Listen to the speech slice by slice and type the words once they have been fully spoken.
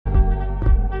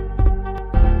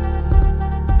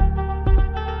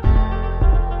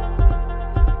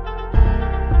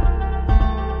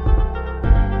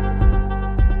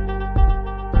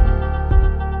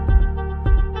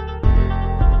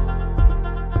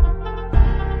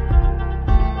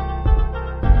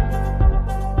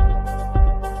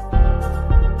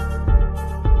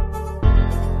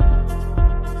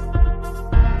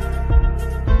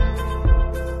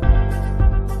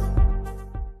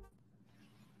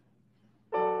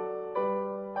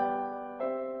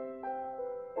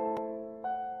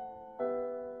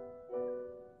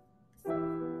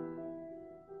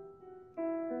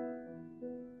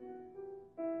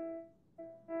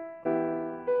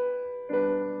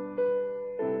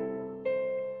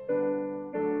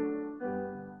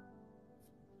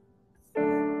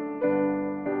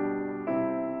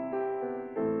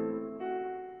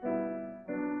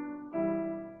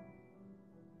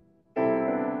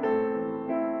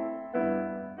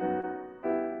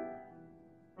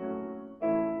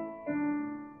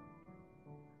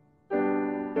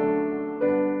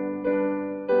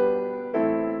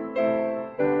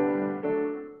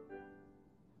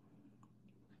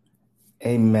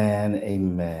Amen,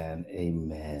 amen,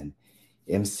 amen.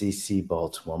 MCC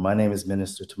Baltimore. My name is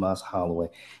Minister Tomas Holloway,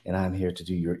 and I'm here to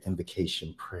do your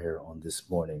invocation prayer on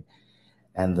this morning.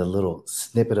 And the little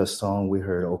snippet of song we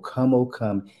heard, O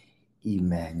come,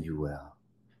 Emmanuel.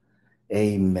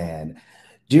 Amen.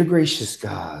 Dear gracious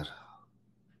God,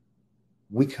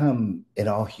 we come in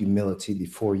all humility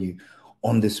before you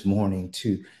on this morning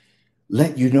to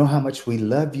let you know how much we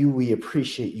love you, we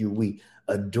appreciate you, we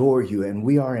adore you, and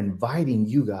we are inviting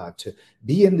you, God, to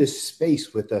be in this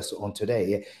space with us on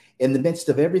today. In the midst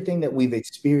of everything that we've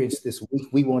experienced this week,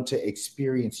 we want to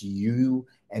experience you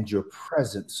and your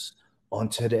presence on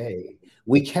today.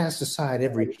 We cast aside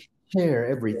every care,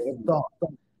 every thought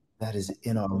that is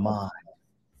in our mind,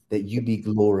 that you be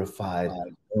glorified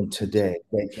on today,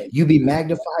 that you be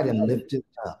magnified and lifted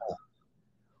up.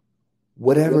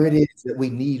 Whatever it is that we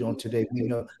need on today, we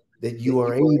know that you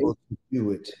are able to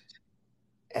do it.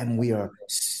 And we are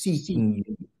seeking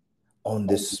you on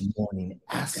this morning,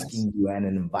 asking you and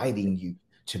inviting you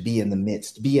to be in the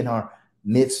midst, be in our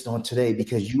midst on today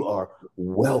because you are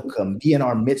welcome. Be in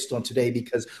our midst on today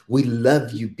because we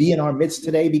love you. Be in our midst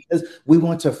today because we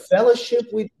want to fellowship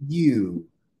with you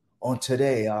on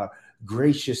today, our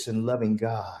gracious and loving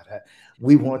God.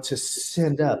 We want to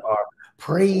send up our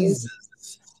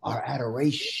praises, our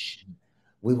adoration.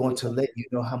 We want to let you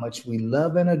know how much we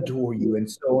love and adore you. And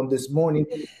so on this morning,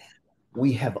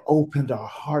 we have opened our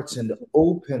hearts and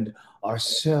opened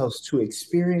ourselves to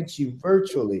experience you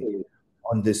virtually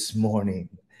on this morning.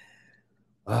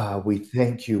 We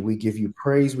thank you. We give you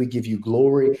praise. We give you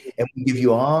glory. And we give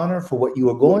you honor for what you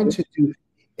are going to do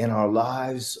in our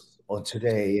lives on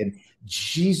today. In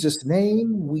Jesus'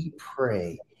 name we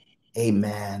pray.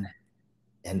 Amen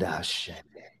and Ashe.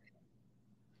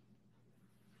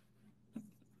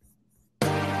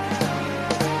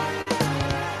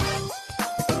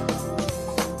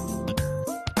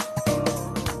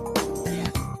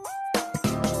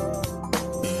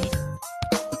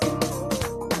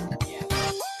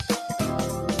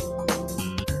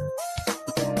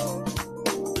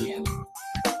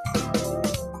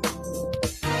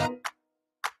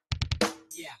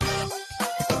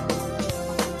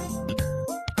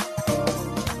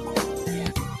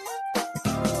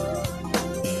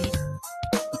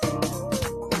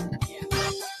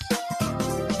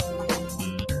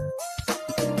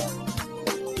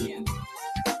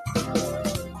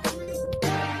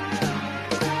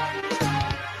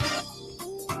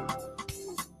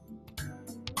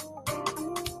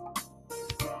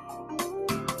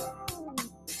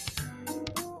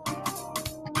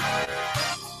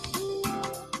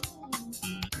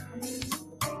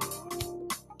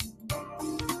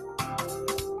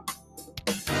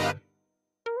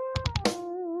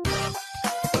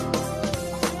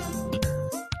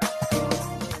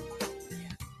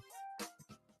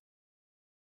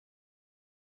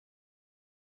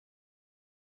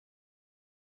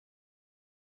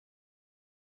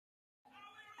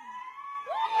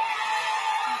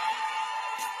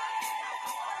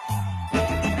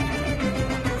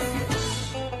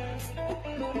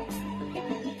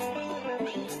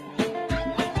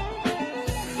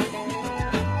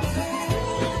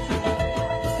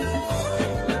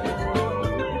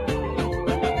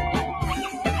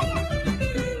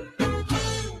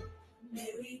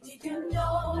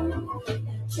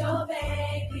 Your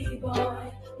baby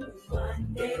boy will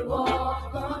one day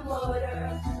walk on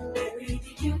water. Mary,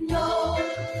 did you know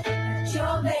that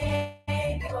your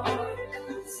baby boy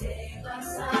will save our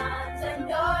sons and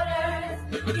daughters?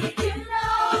 Did you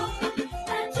know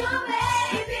that your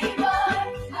baby boy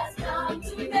has come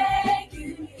to make you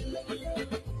new?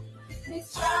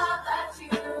 This child that you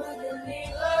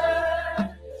deliver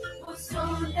will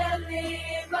soon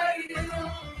deliver you.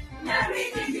 Mary,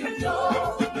 did you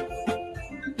know?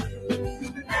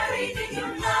 Mary, did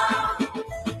you know?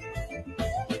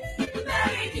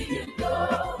 Mary, did you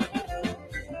know?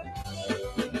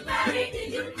 Mary, did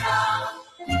you know?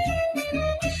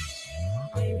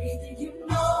 Mary, did you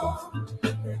know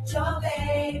that your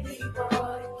baby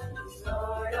boy is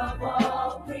Lord of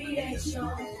all creation?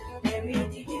 Mary,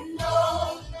 did you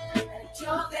know that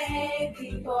your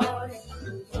baby boy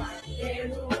will one day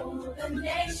rule the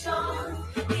nation?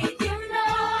 Did you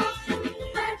know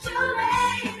that your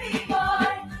baby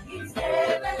boy is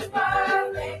heaven's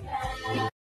perfect man?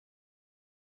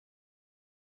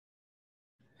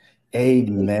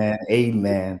 Amen,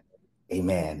 amen,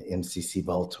 amen. MCC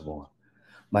Baltimore.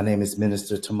 My name is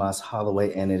Minister Tomas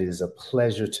Holloway, and it is a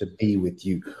pleasure to be with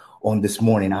you on this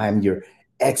morning. I am your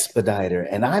expediter,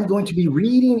 and I'm going to be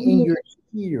reading in your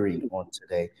hearing on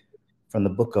today from the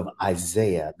book of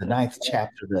Isaiah, the 9th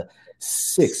chapter, the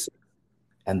 6th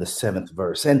and the 7th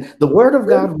verse. And the word of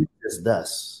God reads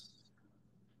thus: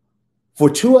 For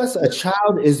to us a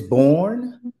child is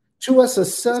born, to us a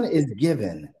son is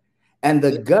given, and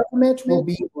the government will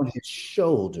be on his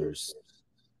shoulders.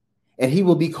 And he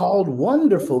will be called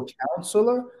Wonderful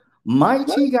Counselor,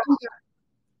 Mighty God,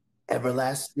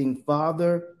 Everlasting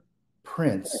Father,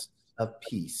 Prince of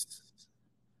Peace.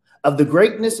 Of the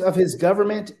greatness of his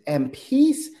government and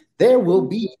peace, there will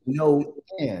be no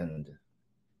end.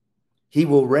 He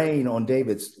will reign on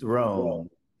David's throne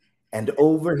and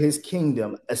over his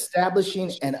kingdom,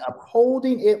 establishing and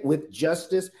upholding it with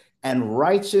justice and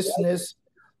righteousness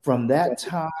from that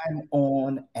time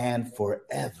on and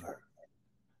forever.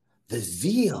 The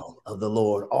zeal of the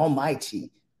Lord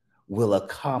Almighty will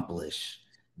accomplish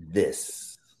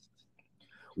this.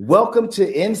 Welcome to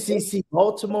Mcc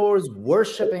Baltimore's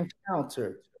Worship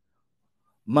Encounter.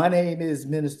 My name is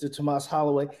Minister Tomas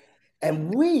Holloway,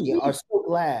 and we are so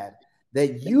glad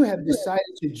that you have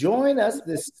decided to join us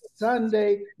this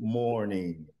Sunday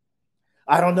morning.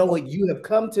 I don't know what you have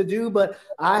come to do, but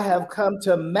I have come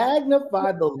to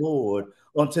magnify the Lord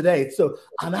on today. So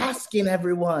I'm asking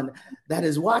everyone that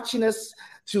is watching us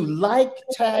to like,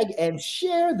 tag, and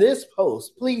share this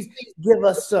post. Please give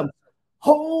us some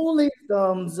holy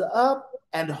thumbs up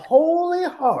and holy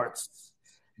hearts.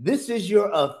 This is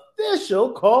your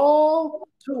official call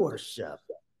to worship.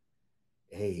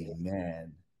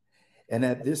 Amen. And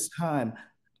at this time,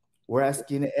 we're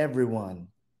asking everyone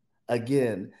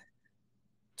again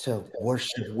to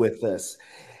worship with us.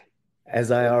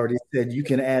 As I already said, you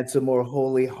can add some more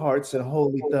holy hearts and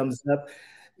holy thumbs up.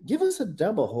 Give us a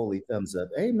double holy thumbs up.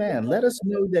 Amen. Let us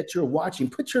know that you're watching.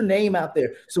 Put your name out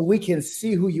there so we can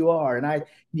see who you are. And I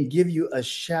can give you a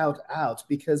shout out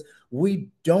because we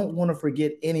don't want to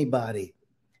forget anybody.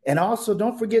 And also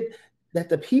don't forget that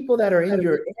the people that are in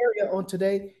your area on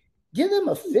today, give them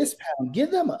a fist pound,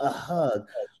 give them a hug.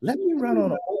 Let me run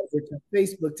on over to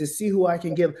Facebook to see who I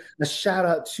can give a shout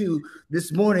out to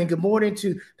this morning. Good morning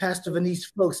to Pastor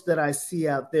Vennece folks that I see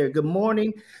out there. Good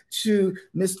morning to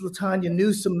Miss LaTanya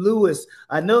Newsom Lewis.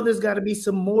 I know there's got to be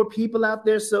some more people out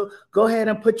there, so go ahead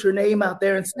and put your name out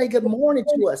there and say good morning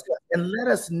to us and let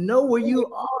us know where you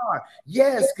are.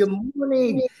 Yes, good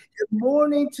morning. Good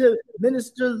morning to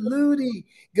Minister Ludi.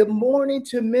 Good morning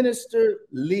to Minister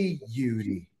Lee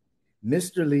Udy.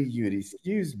 Mr. Lee Udy,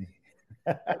 excuse me.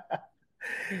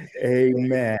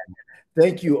 Amen.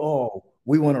 Thank you all.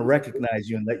 We want to recognize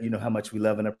you and let you know how much we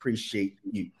love and appreciate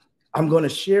you. I'm going to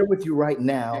share with you right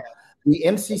now the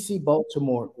Mcc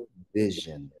Baltimore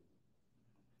vision.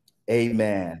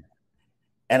 Amen.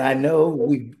 And I know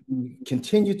we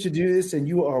continue to do this and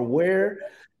you are aware.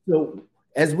 So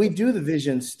as we do the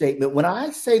vision statement, when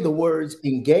I say the words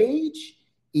engage,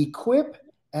 equip,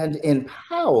 and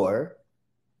empower,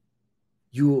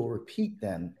 you will repeat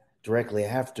them directly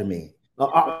after me.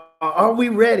 Are we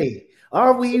ready?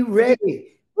 Are we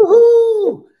ready?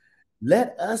 Woohoo!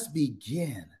 Let us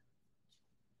begin.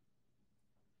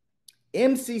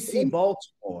 Mcc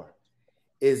Baltimore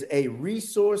is a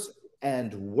resource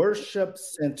and worship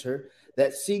center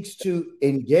that seeks to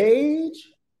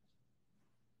engage,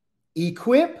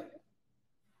 equip,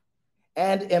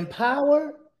 and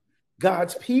empower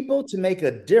God's people to make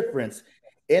a difference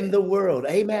in the world.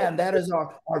 Amen. That is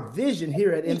our vision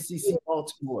here at Mcc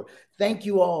Baltimore. Thank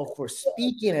you all for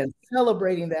speaking and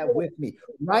celebrating that with me.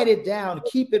 Write it down.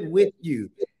 Keep it with you.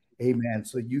 Amen.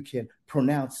 So you can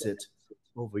pronounce it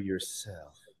over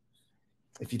yourself.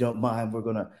 If you don't mind, we're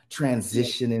going to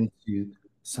transition into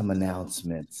some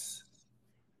announcements.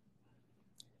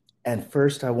 And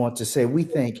first, I want to say we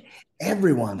thank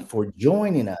everyone for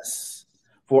joining us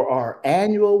for our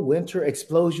annual Winter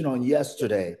Explosion on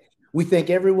yesterday. We thank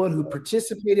everyone who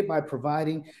participated by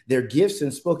providing their gifts in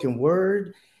spoken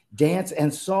word, dance,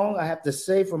 and song. I have to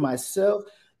say for myself,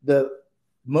 the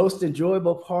most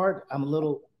enjoyable part, I'm a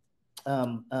little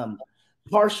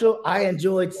partial. I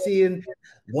enjoyed seeing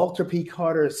Walter P.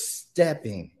 Carter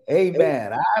stepping.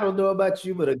 Amen. I don't know about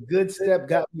you, but a good step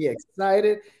got me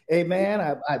excited. Amen.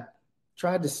 I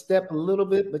tried to step a little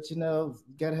bit, but you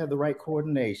got to have the right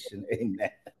coordination. Amen.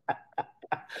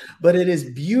 But it is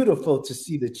beautiful to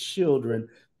see the children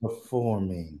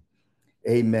performing.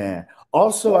 Amen.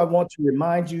 Also, I want to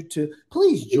remind you to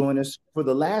please join us for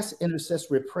the last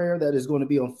intercessory prayer that is going to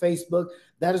be on Facebook.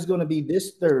 That is going to be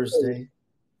this Thursday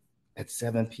at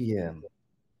 7 p.m.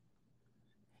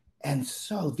 And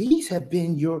so these have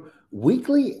been your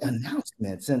weekly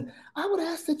announcements, and I would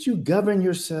ask that you govern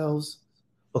yourselves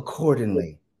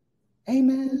accordingly.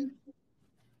 Amen.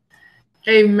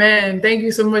 Amen. Thank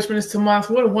you so much, Minister Tomas.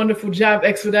 What a wonderful job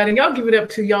expediting. Y'all give it up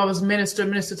to y'all's Minister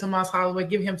Tomas Holloway.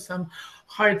 Give him some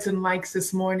hearts and likes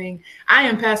this morning. I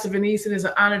am Pastor Vennece, and it's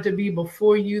an honor to be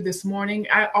before you this morning.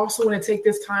 I also want to take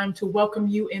this time to welcome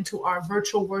you into our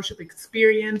virtual worship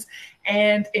experience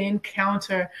and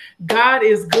encounter. God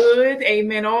is good,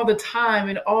 amen, all the time,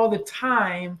 and all the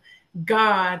time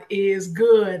God is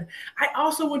good. I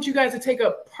also want you guys to take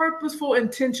a purposeful,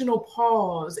 intentional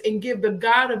pause and give the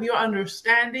God of your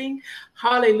understanding,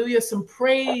 hallelujah, some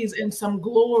praise and some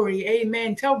glory.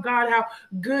 Amen. Tell God how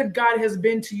good God has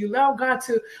been to you. Allow God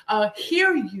to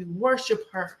hear you worship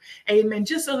her. Amen.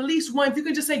 Just at least one. If you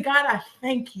could just say, God, I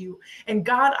thank you. And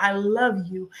God, I love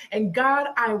you. And God,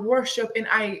 I worship. And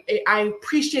I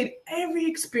appreciate every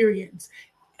experience,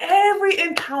 every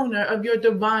encounter of your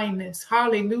divineness,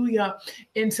 hallelujah,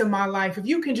 into my life. If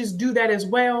you can just do that as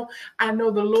well, I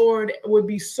know the Lord would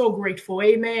be so grateful.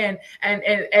 Amen. And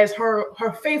as her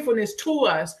faithfulness to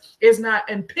us is not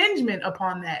impingement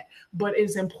upon that, but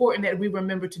it's important that we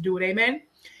remember to do it. Amen.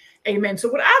 Amen. So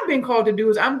what I've been called to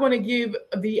do is I'm going to give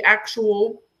the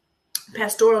actual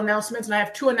pastoral announcements, and I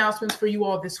have two announcements for you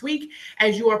all this week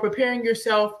as you are preparing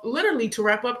yourself literally to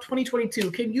wrap up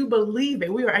 2022. Can you believe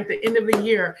it? We are at the end of the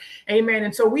year. Amen.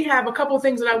 And so we have a couple of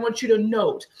things that I want you to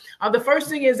note. The first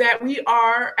thing is that we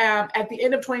are at the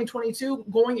end of 2022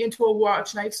 going into a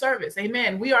watch night service.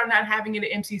 Amen. We are not having it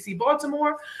at Mcc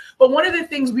Baltimore, but one of the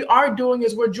things we are doing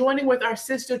is we're joining with our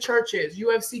sister churches,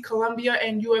 UFC Columbia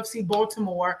and UFC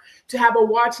Baltimore, to have a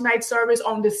watch night service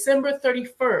on December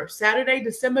 31st, Saturday,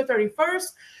 December 31st,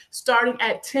 starting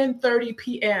at 10:30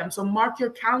 p.m. So mark your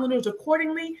calendars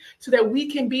accordingly so that we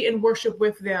can be in worship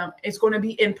with them. It's going to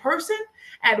be in person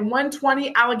at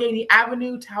 120 Allegheny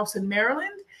Avenue, Towson, Maryland.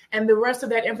 And the rest of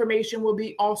that information will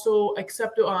be also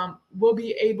accepted, will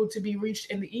be able to be reached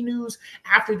in the e-news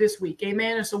after this week.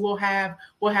 Amen. And so we'll have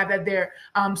that there.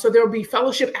 So there will be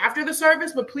fellowship after the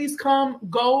service, but please go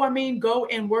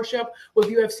and worship with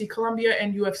UFC Columbia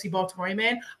and UFC Baltimore.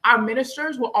 Amen. Our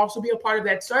ministers will also be a part of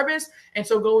that service. And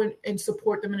so go and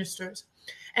support the ministers.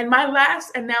 And my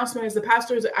last announcement as the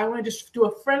pastor is I want to just do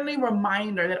a friendly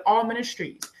reminder that all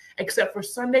ministries, except for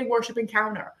Sunday Worship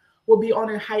Encounter, will be on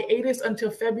a hiatus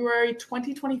until February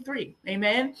 2023.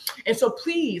 Amen. And so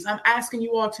please, I'm asking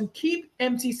you all to keep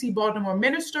MTC Baltimore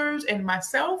ministers and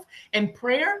myself in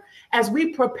prayer as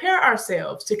we prepare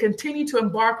ourselves to continue to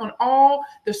embark on all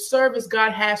the service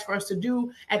God has for us to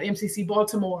do at MCC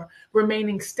Baltimore,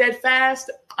 remaining steadfast,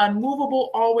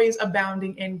 unmovable, always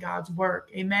abounding in God's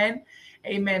work. Amen.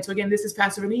 Amen. So again, this is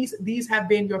Pastor Vennece. These have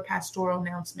been your pastoral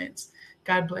announcements.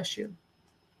 God bless you.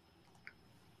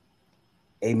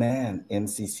 Amen,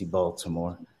 MCC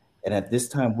Baltimore. And at this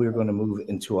time, we're going to move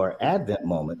into our Advent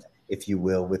moment, if you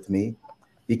will, with me,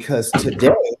 because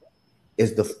today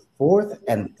is the fourth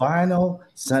and final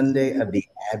Sunday of the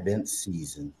Advent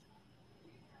season.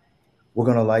 We're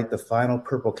going to light the final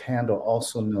purple candle,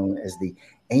 also known as the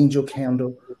angel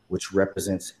candle, which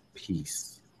represents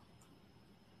peace.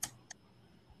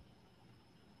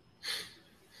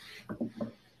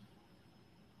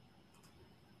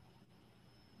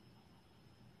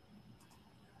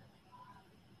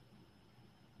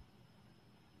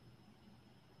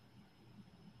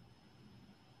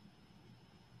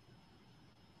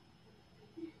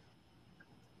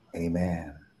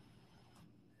 Amen.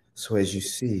 So as you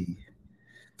see,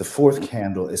 the fourth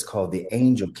candle is called the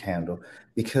angel candle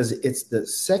because it's the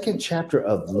second chapter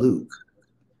of Luke.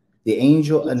 The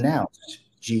angel announced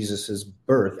Jesus'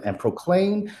 birth and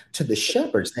proclaimed to the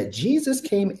shepherds that Jesus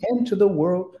came into the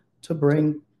world to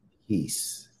bring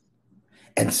peace.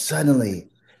 And suddenly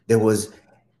there was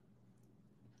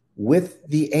with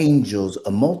the angels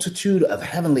a multitude of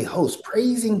heavenly hosts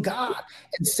praising God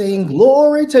and saying,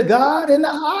 "Glory to God in the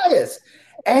highest,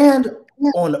 and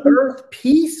on earth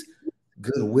peace,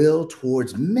 goodwill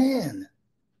towards men."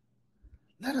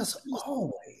 Let us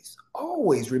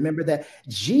always remember that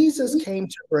Jesus came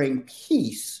to bring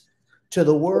peace to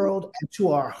the world and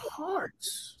to our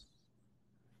hearts.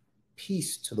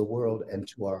 Peace to the world and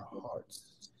to our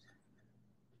hearts.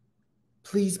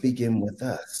 Please begin with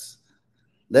us.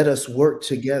 Let us work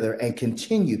together and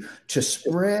continue to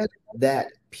spread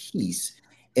that peace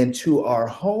into our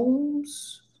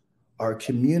homes, our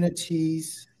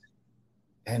communities,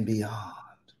 and beyond.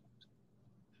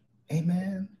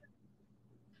 Amen.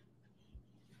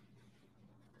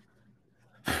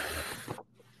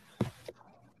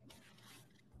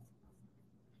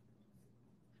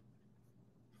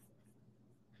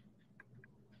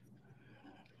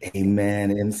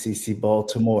 Amen, MCC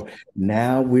Baltimore.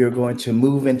 Now we are going to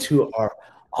move into our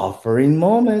offering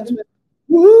moment.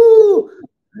 Woo!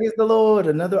 Praise the Lord.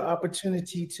 Another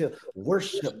opportunity to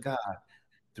worship God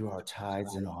through our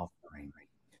tithes and offering.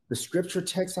 The scripture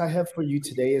text I have for you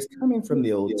today is coming from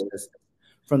the Old Testament,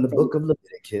 from the book of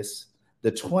Leviticus,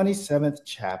 the 27th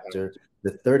chapter,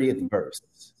 the 30th verse.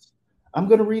 I'm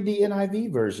going to read the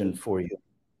NIV version for you.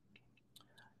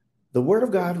 The word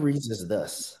of God reads as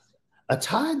thus: a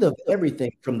tithe of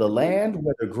everything from the land,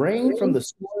 whether grain from the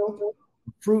soil,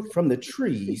 fruit from the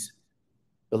trees,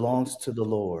 belongs to the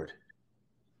Lord.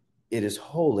 It is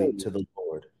holy to the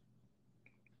Lord.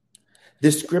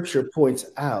 This scripture points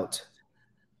out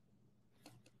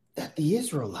that the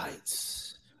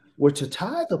Israelites were to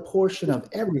tithe a portion of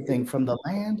everything from the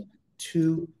land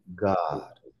to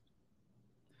God.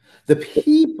 The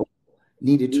people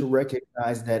needed to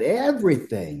recognize that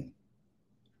everything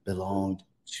belonged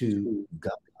to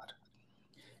God.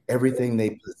 Everything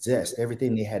they possessed,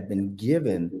 everything they had been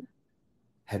given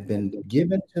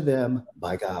to them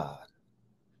by God.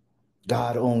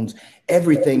 God owns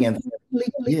everything and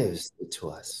freely gives it to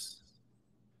us.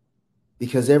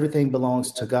 Because everything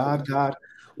belongs to God, God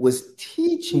was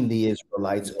teaching the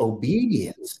Israelites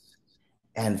obedience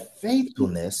and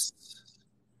faithfulness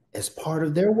as part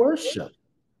of their worship.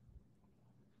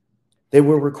 They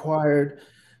were required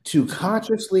to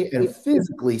consciously and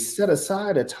physically set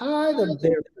aside a tithe of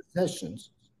their possessions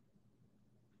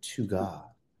to God.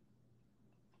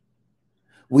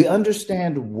 We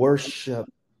understand worship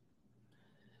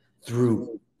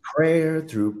through prayer,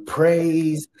 through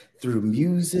praise, through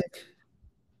music.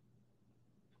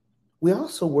 We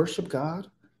also worship God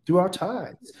through our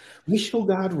tithes. We show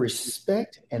God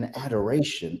respect and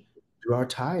adoration through our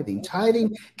tithing.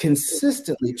 Tithing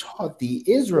consistently taught the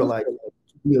Israelites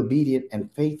to be obedient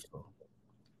and faithful.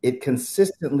 It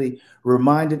consistently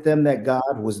reminded them that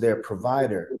God was their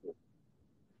provider.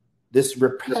 This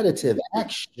repetitive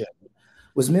action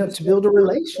was meant to build a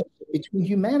relationship between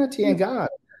humanity and God,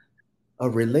 a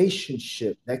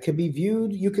relationship that could be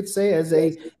viewed, you could say, as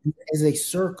a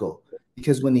circle.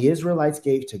 Because when the Israelites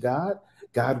gave to God,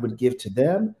 God would give to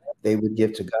them, they would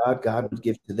give to God, God would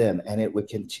give to them, and it would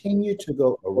continue to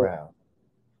go around.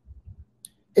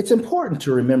 It's important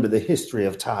to remember the history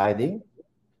of tithing.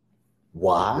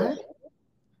 Why?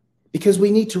 Because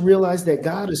we need to realize that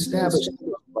God established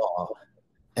the law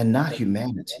and not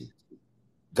humanity.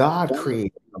 God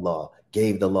created the law,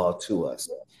 gave the law to us,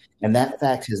 and that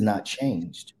fact has not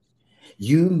changed.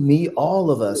 You, me,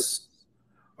 all of us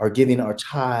are giving our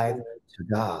tithe to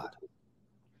God.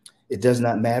 It does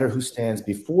not matter who stands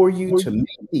before you to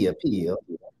make the appeal.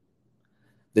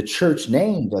 The church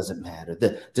name doesn't matter.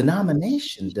 The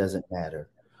denomination doesn't matter.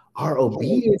 Our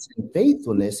obedience and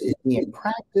faithfulness is being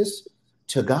practiced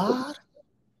to God,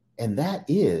 and that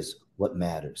is what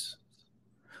matters.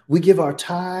 We give our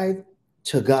tithe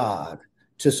to God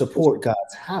to support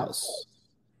God's house,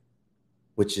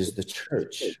 which is the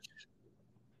church.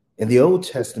 In the Old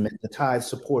Testament, the tithe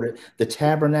supported the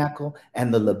tabernacle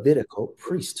and the Levitical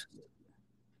priesthood.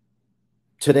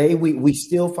 Today, we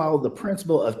still follow the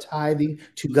principle of tithing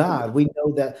to God. We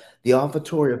know that the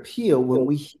offertory appeal when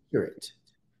we hear it.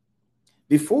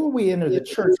 Before we enter the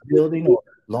church building or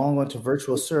long onto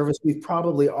virtual service, we've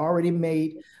probably already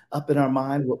made up in our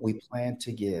mind what we plan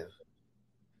to give.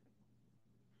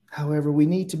 However, we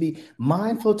need to be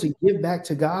mindful to give back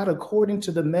to God according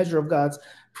to the measure of God's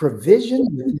provision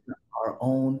within our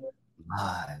own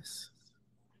lives.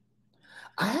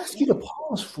 I ask you to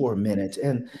pause for a minute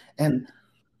and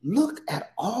look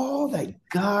at all that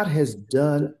God has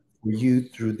done for you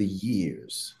through the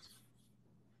years.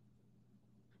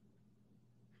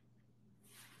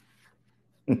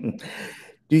 Do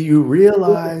you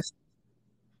realize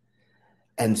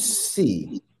and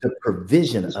see the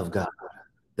provision of God,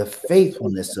 the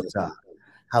faithfulness of God,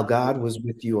 how God was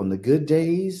with you on the good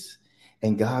days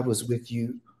and God was with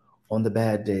you on the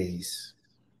bad days?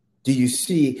 Do you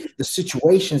see the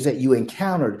situations that you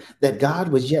encountered that God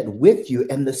was yet with you,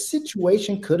 and the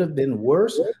situation could have been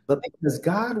worse, but because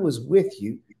God was with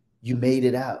you, you made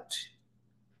it out?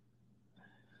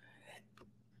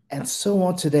 And so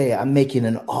on today, I'm making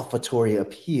an offertory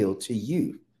appeal to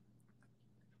you.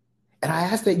 And I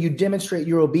ask that you demonstrate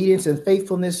your obedience and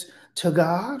faithfulness to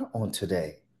God on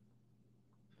today.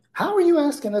 How are you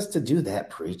asking us to do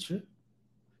that, preacher?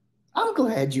 I'm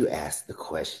glad you asked the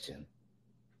question.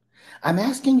 I'm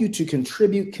asking you to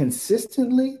contribute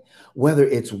consistently, whether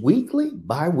it's weekly,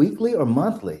 bi-weekly, or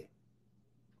monthly.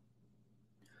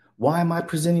 Why am I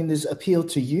presenting this appeal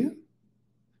to you?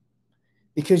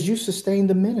 Because you sustain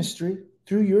the ministry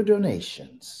through your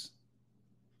donations.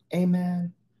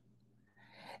 Amen.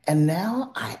 And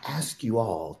now I ask you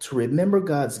all to remember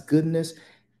God's goodness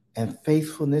and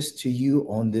faithfulness to you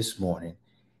on this morning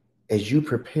as you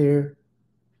prepare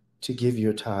to give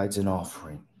your tithes and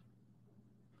offering.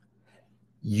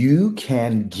 You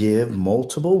can give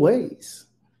multiple ways.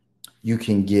 You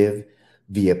can give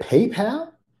via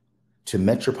PayPal to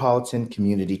Metropolitan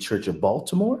Community Church of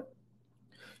Baltimore.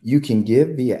 You can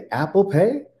give via Apple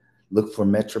Pay. Look for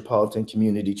Metropolitan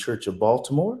Community Church of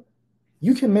Baltimore.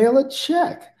 You can mail a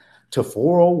check to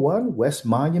 401 West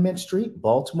Monument Street,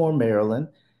 Baltimore, Maryland,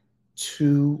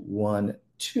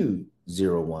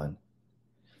 21201.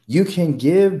 You can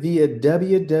give via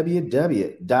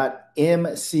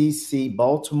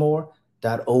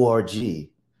www.mccbaltimore.org.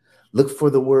 Look for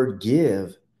the word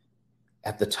give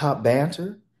at the top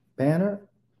banner.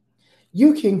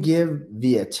 You can give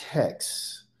via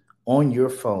text on your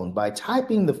phone by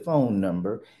typing the phone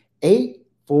number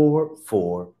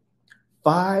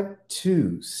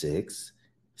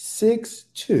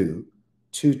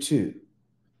 844-526-6222.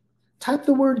 Type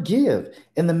the word give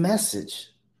in the message.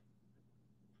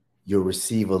 You'll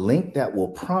receive a link that will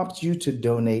prompt you to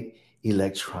donate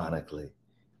electronically.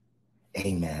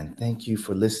 Amen. Thank you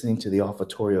for listening to the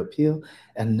offertorial appeal.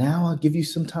 And now I'll give you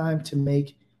some time to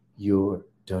make your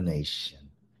donation.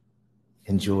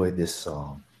 Enjoy this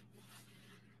song.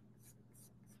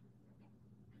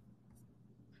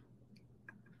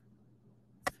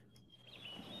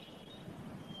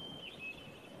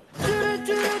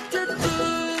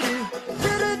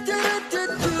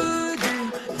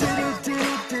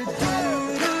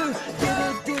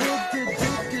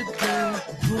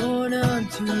 Born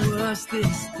unto us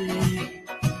this day,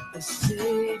 the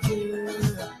Savior,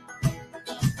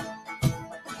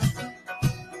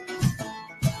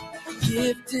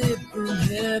 gifted from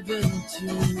heaven to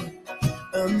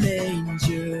a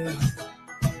manger.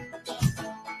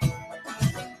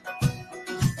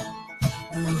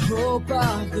 The hope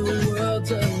of the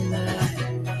world's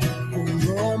alive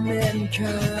for all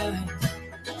mankind.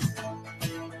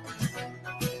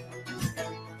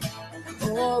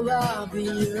 All of the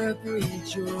earth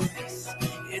rejoice,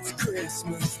 it's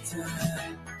Christmas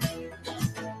time.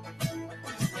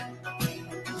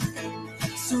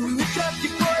 So lift up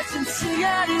your voice and sing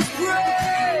out his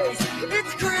praise.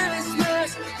 It's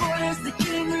Christmas, born as the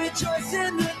King, rejoice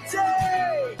in the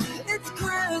day. It's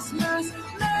Christmas,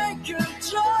 make a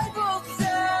joyful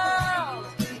sound.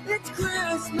 It's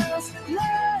Christmas,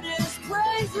 let his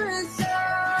praise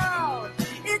resound.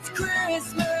 It's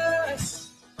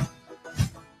Christmas.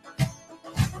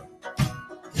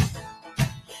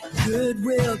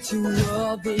 Goodwill to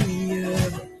all the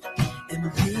earth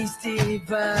and peace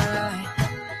divine.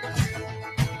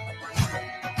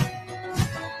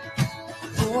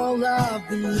 All of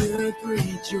the earth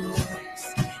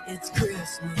rejoice. It's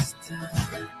Christmas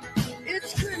time.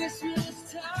 It's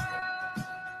Christmas time.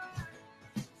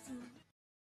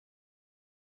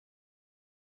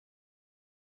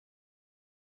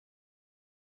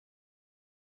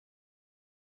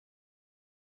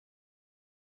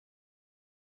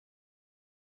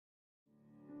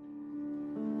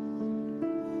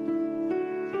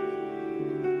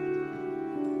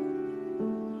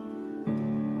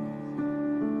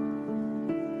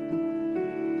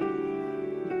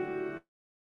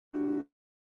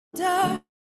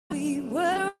 We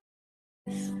were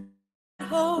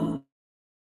home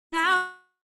now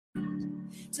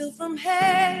till from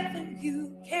heaven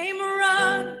you came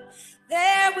running.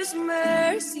 There was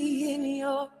mercy in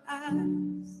your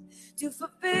eyes to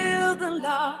fulfill the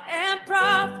law and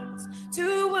prophets.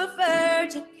 To a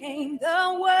virgin came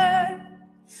the word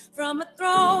from a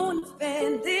throne of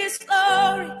endless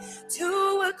glory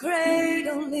to a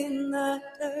cradle in the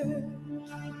dirt.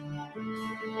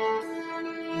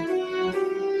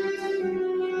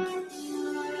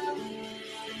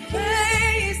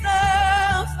 Praise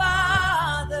the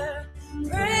Father,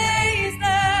 praise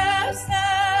the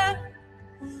Son,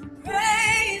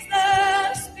 praise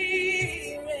the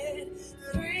Spirit,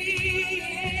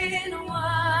 three in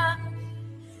one.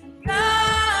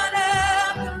 God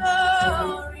of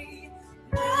glory,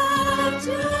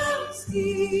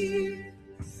 majesty,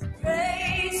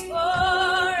 praise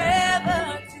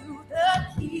forever to the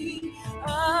King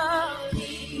of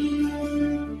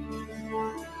Kings.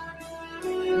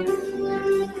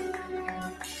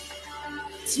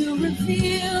 To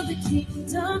reveal the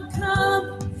kingdom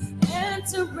come and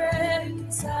to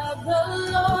reconcile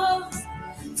the lost,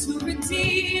 to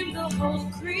redeem the whole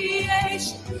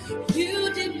creation.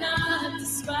 You did not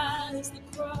despise the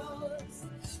cross.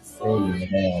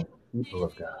 Amen. People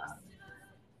of God.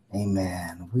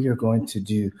 Amen. We are going to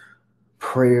do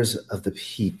prayers of the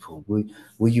people.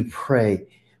 Will you pray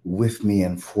with me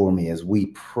and for me as we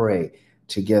pray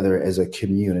together as a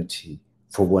community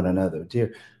for one another?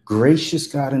 Dear gracious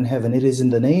God in heaven, it is in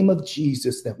the name of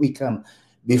Jesus that we come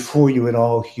before you in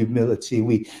all humility.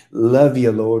 We love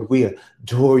you, Lord. We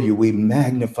adore you. We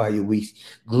magnify you. We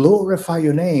glorify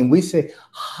your name. We say,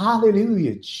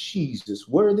 hallelujah, Jesus.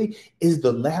 Worthy is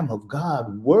the Lamb of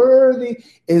God. Worthy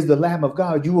is the Lamb of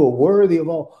God. You are worthy of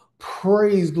all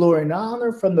praise, glory, and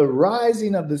honor from the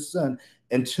rising of the sun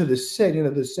and to the setting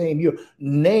of the same. Your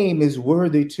name is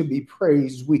worthy to be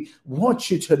praised. We want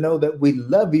you to know that we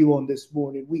love you on this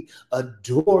morning. We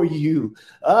adore you.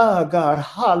 Ah, God,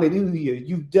 hallelujah.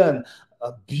 You've done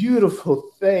a beautiful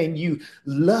thing. You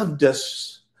loved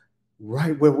us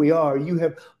right where we are. You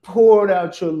have poured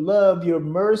out your love, your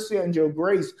mercy, and your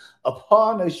grace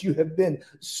upon us. You have been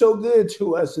so good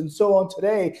to us. And so on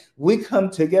today, we come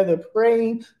together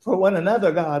praying for one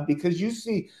another, God, because you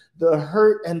see the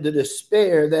hurt and the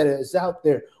despair that is out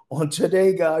there on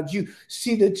today, God. You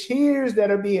see the tears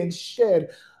that are being shed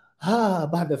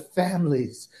by the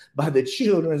families, by the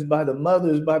children, by the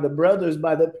mothers, by the brothers,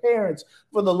 by the parents,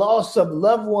 for the loss of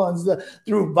loved ones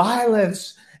through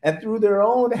violence and through their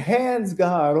own hands,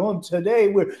 God. On today,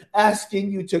 we're asking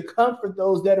you to comfort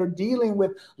those that are dealing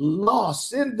with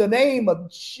loss in the name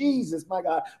of Jesus, my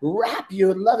God. Wrap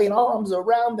your loving arms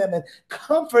around them and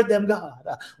comfort them, God.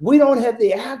 We don't have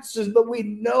the answers, but we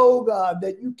know, God,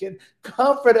 that you can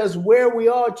comfort us where we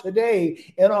are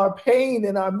today in our pain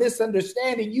and our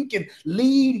misunderstanding. You can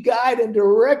lead, guide, and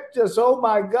direct us, oh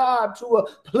my God, to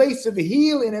a place of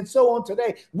healing. And so on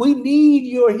today, we need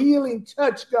your healing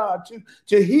touch, God,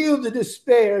 to heal the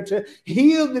despair, to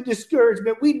heal the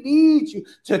discouragement. We need you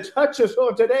to touch us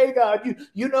on today, God.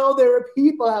 You know there are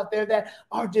people out there that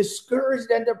are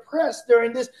discouraged and depressed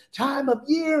during this time of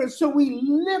year. And so we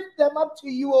lift them up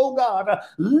to you, oh God.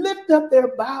 Lift up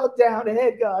their bowed down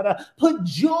head, God. Put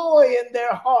joy in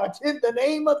their hearts in the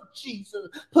name of Jesus.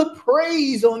 Put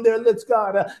praise on their lips,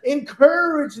 God.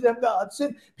 Encourage them, God.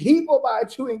 Send people by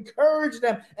to encourage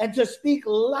them and to speak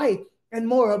life and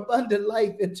more abundant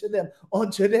life into them on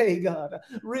today, God.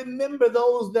 Remember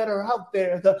those that are out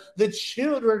there, the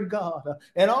children, God,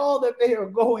 and all that they are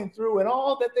going through and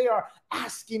all that they are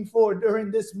asking for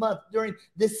during this month, during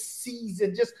this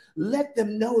season. Just let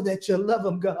them know that you love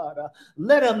them, God.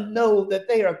 Let them know that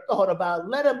they are thought about.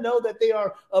 Let them know that they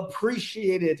are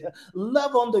appreciated.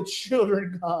 Love on the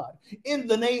children, God, in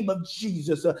the name of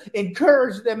Jesus.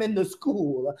 Encourage them in the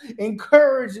school.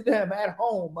 Encourage them at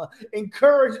home.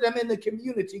 Encourage them in the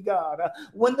community, God.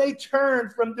 When they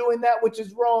turn from doing that which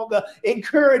is wrong,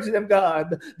 encourage them,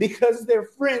 God, because their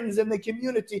friends in the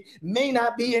community may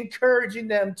not be encouraging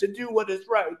them to do what is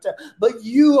right. But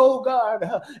you, oh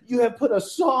God, you have put a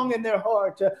song in their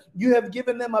heart. You have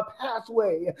given them a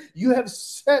pathway. You have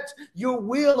set your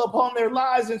will upon their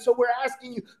lives. And so we're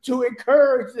asking you to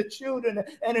encourage the children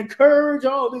and encourage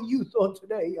all the youth on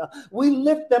today. We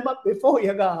lift them up before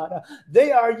you, God.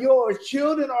 They are yours.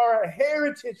 Children are a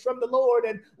heritage from the Lord,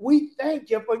 and we thank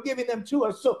you for giving them to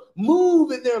us. So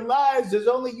move in their lives as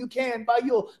only you can by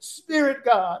your Spirit,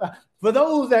 God. For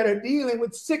those that are dealing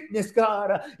with sickness,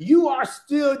 God, you are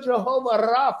still Jehovah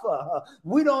Rapha.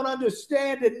 We don't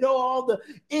understand and know all the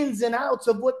ins and outs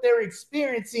of what they're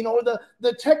experiencing or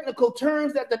the technical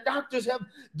terms that the doctors have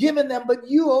given them. But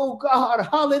you, oh God,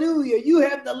 hallelujah, you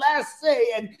have the last say,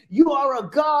 and you are a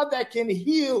God that can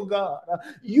heal, God.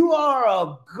 You are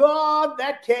a God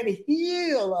that can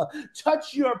heal.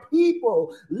 Touch your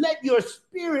people. Let your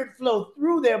spirit flow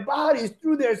through their bodies,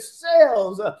 through their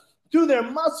cells, through their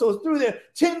muscles, through their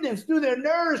tendons, through their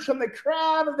nerves, from the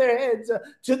crown of their heads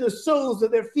to the soles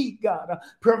of their feet, God.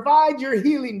 Provide your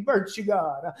healing virtue,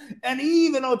 God. And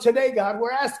even on today, God,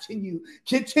 we're asking you,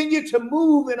 continue to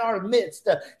move in our midst.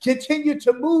 Continue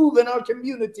to move in our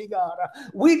community, God.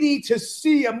 We need to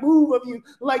see a move of you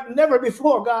like never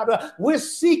before, God. We're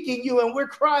seeking you and we're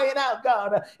crying out,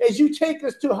 God, as you take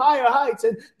us to higher heights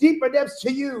and deeper depths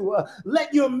to you.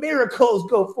 Let your miracles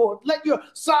go forth. Let your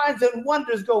signs and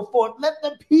wonders go forth. Let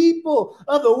the people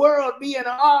of the world be in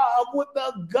awe of what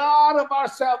the God of our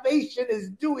salvation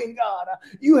is doing, God.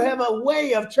 You have a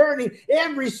way of turning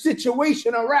every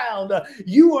situation around.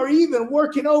 You are even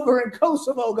working over in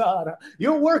Kosovo, God.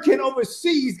 You're working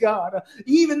overseas, God.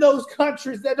 Even those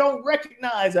countries that don't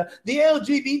recognize the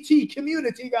LGBT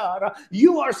community, God.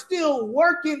 You are still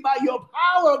working by your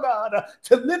power, God,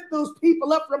 to lift those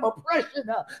people up from oppression,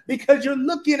 because you're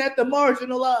looking at the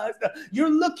marginalized. You're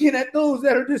looking at those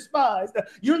that are despised.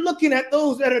 You're looking at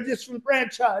those that are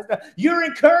disenfranchised. You're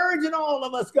encouraging all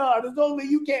of us, God, as only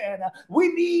you can. We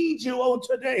need you on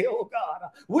today, oh God.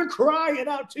 We're crying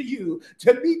out to you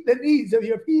to meet the needs of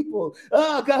your people.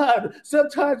 Oh God,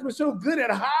 sometimes we're so good at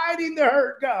hiding the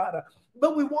hurt, God.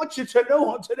 But we want you to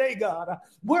know on today, God,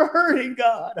 we're hurting,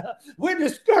 God. We're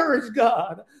discouraged,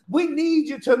 God. We need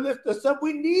you to lift us up.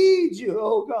 We need you,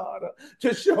 oh God,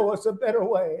 to show us a better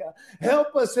way.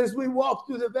 Help us as we walk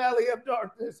through the valley of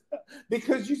darkness,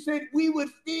 because you said we would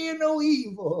fear no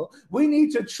evil. We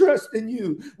need to trust in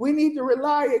you. We need to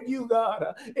rely on you, God.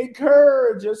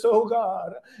 Encourage us, oh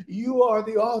God. You are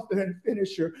the author and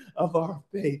finisher of our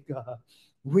faith, God.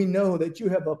 We know that you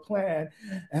have a plan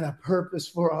and a purpose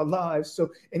for our lives.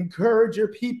 So encourage your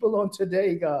people on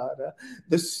today, God.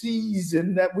 The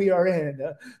season that we are in,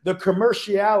 the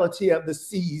commerciality of the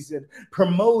season,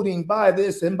 promoting by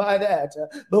this and by that.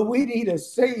 But we need a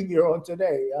Savior on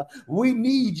today. We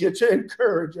need you to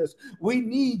encourage us. We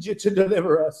need you to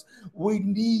deliver us. We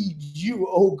need you,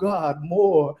 oh God,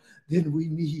 more than we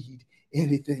need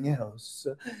anything else.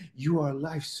 You are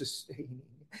life-sustaining.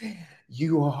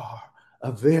 You are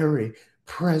a very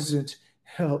present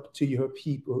help to your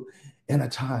people in a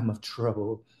time of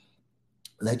trouble.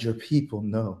 Let your people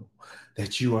know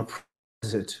that you are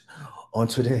present on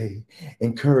today.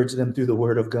 Encourage them through the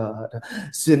word of God.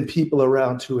 Send people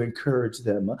around to encourage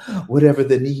them. Whatever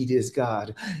the need is,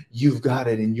 God, you've got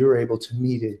it and you're able to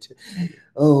meet it.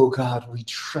 Oh God, we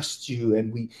trust you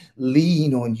and we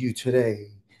lean on you today,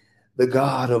 the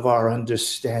God of our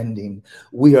understanding.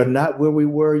 We are not where we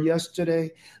were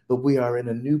yesterday, but we are in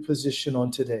a new position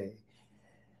on today.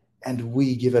 And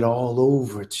we give it all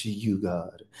over to you,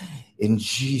 God. In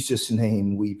Jesus'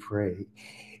 name we pray.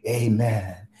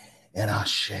 Amen and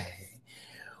Ashe.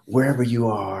 Wherever you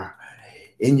are,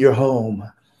 in your home,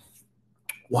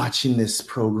 watching this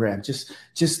program,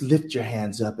 just lift your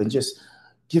hands up and just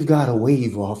give God a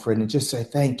wave offering and just say,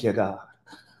 thank you, God.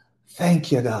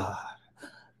 Thank you, God.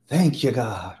 Thank you,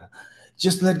 God.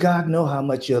 Just let God know how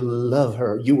much you love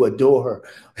her, you adore her.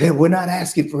 Hey, we're not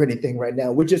asking for anything right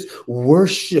now. We're just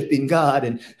worshiping God,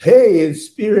 and hey, in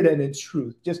spirit and in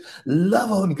truth. Just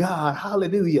love on God.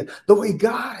 Hallelujah. The way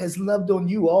God has loved on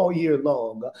you all year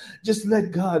long. Just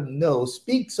let God know.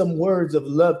 Speak some words of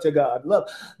love to God. Love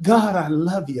God, I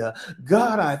love you.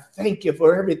 God, I thank you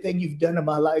for everything you've done in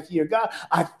my life here. God,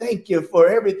 I thank you for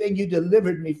everything you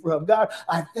delivered me from. God,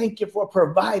 I thank you for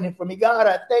providing for me. God,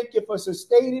 I thank you for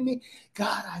sustaining me.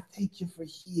 God, I thank you for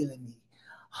healing me.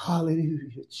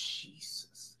 Hallelujah,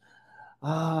 Jesus.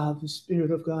 The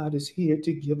Spirit of God is here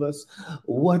to give us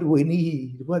what we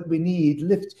need,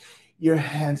 Lift your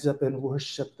hands up and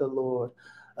worship the Lord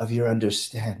of your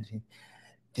understanding,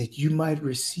 that you might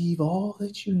receive all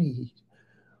that you need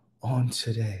on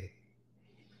today.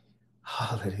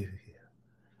 Hallelujah.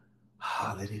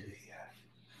 Hallelujah.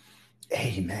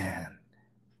 Amen.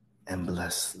 And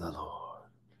bless the Lord.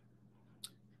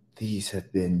 These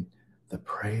have been the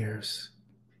prayers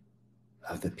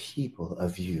of the people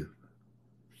of you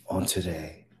on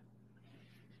today.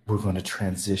 We're going to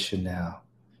transition now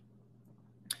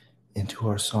into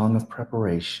our song of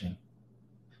preparation.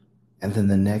 And then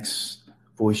the next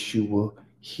voice you will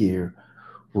hear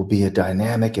will be a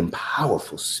dynamic and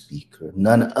powerful speaker,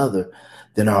 none other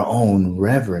than our own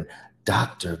Reverend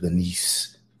Dr.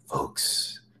 Vennece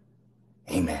Fowlkes.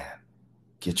 Amen.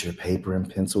 Get your paper and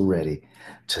pencil ready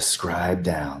to scribe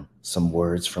down some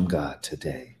words from God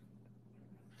today.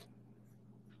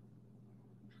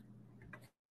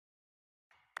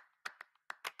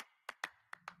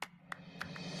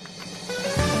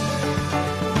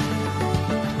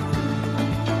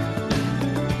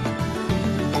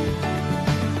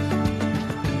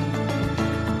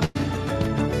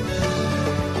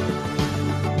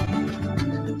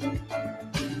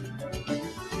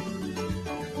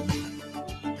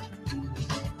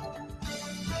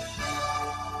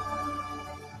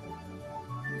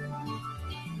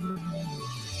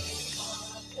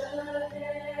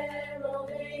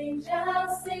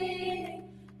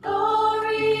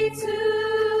 Glory to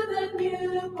the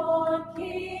newborn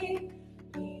King.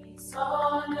 Peace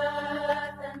on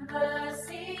earth and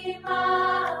mercy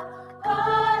mild.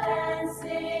 God and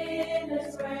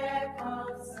sinners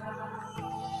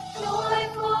reconciled.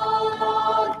 Joyful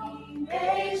all ye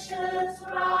nations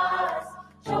rise.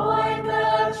 Join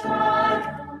the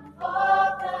triumph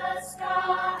of the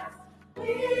skies.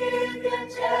 With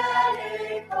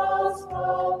angelic hosts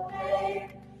proclaim,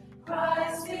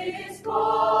 Christ is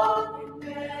born in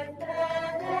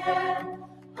Bethlehem.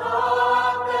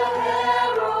 Hark the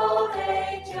herald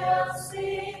angels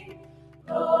sing,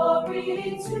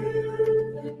 glory to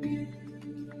the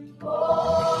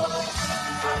newborn.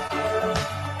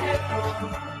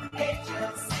 Herald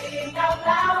angels sing out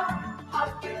loud,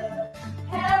 hark the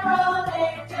herald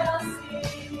angels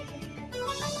sing.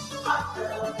 Hark the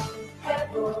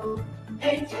herald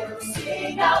angels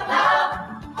sing out loud,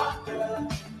 hark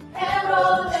the herald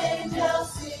all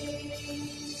angels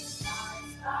sing.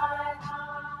 High,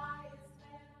 high,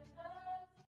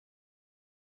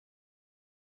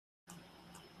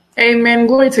 Amen.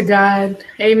 Glory to God.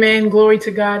 Amen. Glory to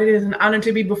God. It is an honor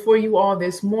to be before you all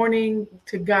this morning.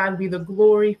 To God be the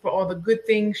glory for all the good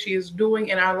things she is doing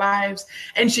in our lives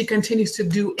and she continues to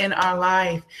do in our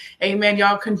life. Amen.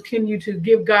 Y'all continue to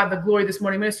give God the glory this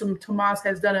morning. Minister Tomas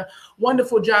has done a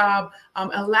wonderful job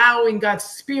allowing God's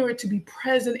Spirit to be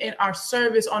present in our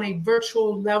service on a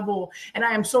virtual level. And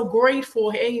I am so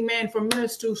grateful, amen, for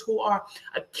ministers who are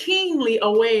keenly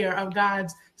aware of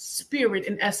God's Spirit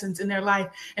in essence in their life.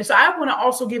 And so I want to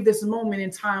also give this moment in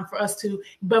time for us to,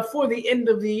 before the end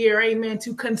of the year, amen,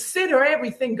 to consider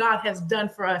everything God has done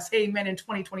for us, amen, in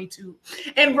 2022,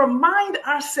 and remind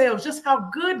ourselves just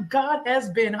how good God has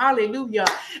been, hallelujah,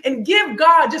 and give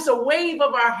God just a wave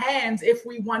of our hands if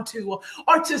we want to,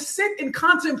 or to sit in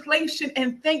contemplation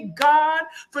and thank God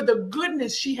for the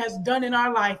goodness she has done in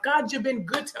our life. God, you've been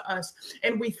good to us,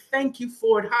 and we thank you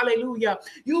for it, hallelujah.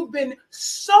 You've been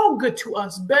so good to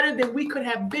us, better than we could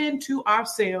have been to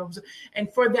ourselves.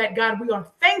 And for that, God, we are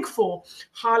thankful.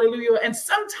 Hallelujah. And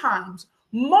sometimes,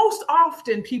 most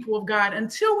often, people of God,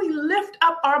 until we lift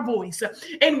up our voice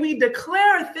and we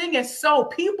declare a thing as so,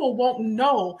 people won't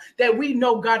know that we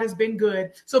know God has been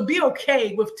good. So be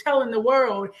okay with telling the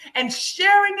world and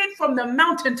sharing it from the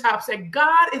mountaintops that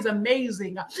God is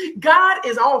amazing. God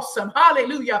is awesome.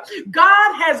 Hallelujah.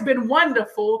 God has been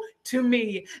wonderful to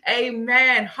me.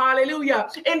 Amen. Hallelujah.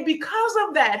 And because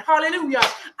of that, hallelujah,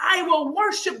 I will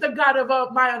worship the God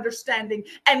of my understanding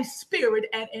and spirit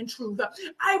and in truth.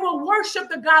 I will worship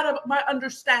the God of my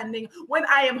understanding when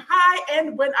I am high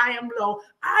and when I am low.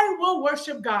 I will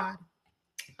worship God.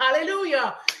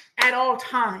 Hallelujah. At all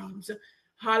times.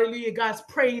 Hallelujah. God's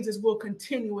praises will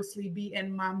continuously be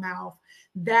in my mouth.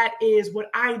 That is what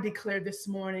I declare this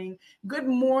morning. Good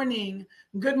morning.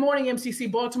 Good morning, Mcc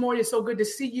Baltimore. It's so good to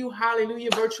see you. Hallelujah.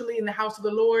 Virtually in the house of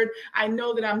the Lord. I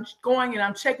know that I'm going and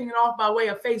I'm checking it off by way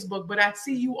of Facebook, but I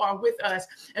see you are with us.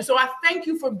 And so I thank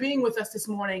you for being with us this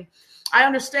morning. I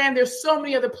understand there's so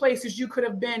many other places you could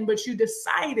have been, but you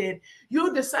decided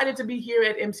to be here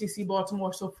at Mcc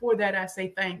Baltimore. So for that, I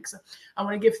say thanks. I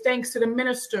want to give thanks to the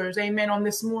ministers, amen, on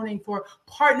this morning for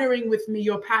partnering with me,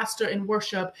 your pastor, in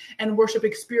worship and worship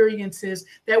experiences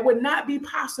that would not be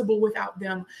possible without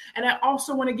them. And I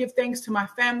also want to give thanks to my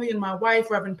family and my wife,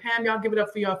 Reverend Pam. Y'all give it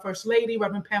up for your First Lady,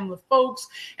 Reverend Pamela Fowlkes,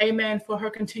 amen, for her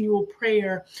continual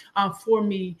prayer for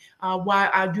me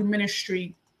while I do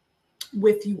ministry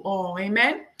with you all.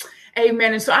 Amen.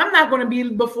 Amen. And so I'm not going to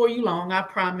be before you long, I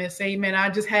promise. Amen. I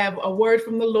just have a word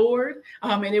from the Lord,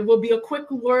 and it will be a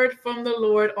quick word from the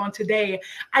Lord on today.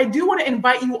 I do want to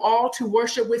invite you all to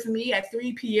worship with me at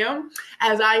 3 p.m.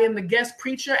 as I am the guest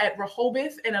preacher at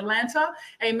Rehoboth in Atlanta.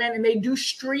 Amen. And they do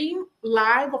stream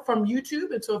live from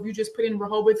YouTube. And so if you just put in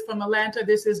Rehoboth from Atlanta,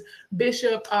 this is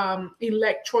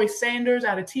Bishop-elect Troy Sanders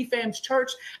out of T-Fam's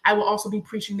church. I will also be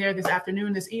preaching there this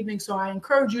afternoon, this evening. So I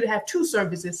encourage you to have 2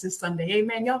 services this Sunday.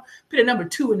 Amen, y'all. Put a number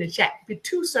 2 in the chat. Put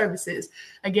 2 services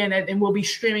again, and we'll be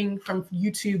streaming from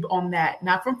YouTube on that,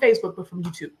 not from Facebook, but from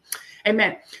YouTube.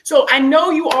 Amen. So I know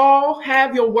you all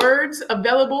have your words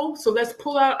available. So let's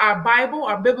pull out our Bible,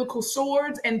 our biblical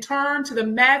swords, and turn to the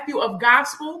Matthew of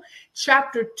Gospel,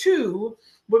 chapter 2.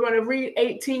 We're going to read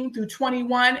 18 through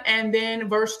 21 and then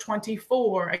verse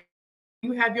 24.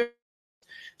 You have your,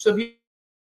 so if you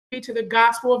read to the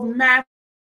Gospel of Matthew,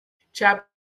 chapter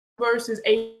verses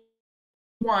 8.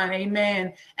 1,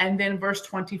 amen, and then verse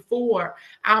 24.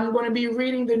 I'm going to be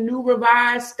reading the New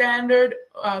Revised Standard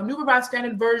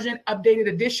Version, updated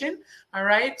edition. All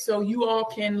right, so you all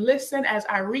can listen as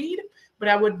I read, but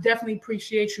I would definitely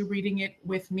appreciate you reading it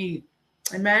with me.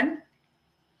 Amen.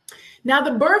 Now,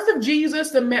 the birth of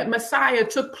Jesus, the Messiah,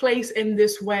 took place in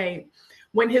this way.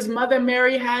 When his mother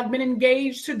Mary had been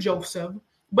engaged to Joseph,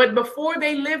 but before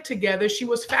they lived together, she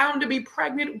was found to be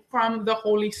pregnant from the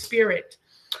Holy Spirit.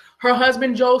 Her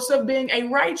husband Joseph, being a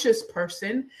righteous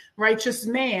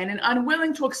man, and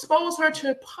unwilling to expose her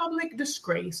to public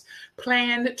disgrace,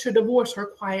 planned to divorce her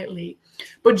quietly.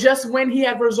 But just when he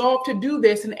had resolved to do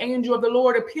this, an angel of the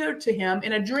Lord appeared to him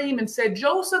in a dream and said,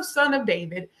 "Joseph, son of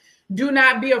David, do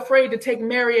not be afraid to take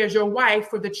Mary as your wife,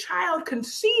 for the child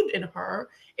conceived in her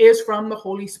is from the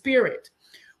Holy Spirit."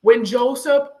 When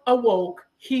Joseph awoke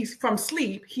from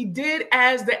sleep, he did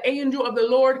as the angel of the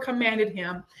Lord commanded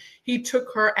him. He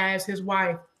took her as his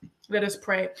wife. Let us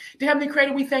pray. Dear Heavenly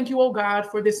Creator, we thank you, oh God,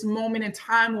 for this moment in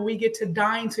time when we get to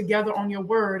dine together on your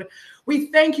word. We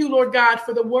thank you, Lord God,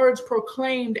 for the words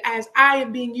proclaimed as I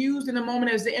am being used in the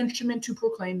moment as the instrument to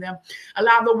proclaim them.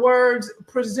 Allow the words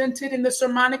presented in the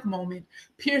sermonic moment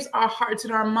pierce our hearts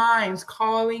and our minds,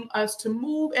 calling us to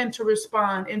move and to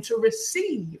respond and to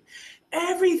receive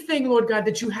everything, Lord God,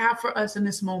 that you have for us in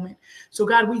this moment. So,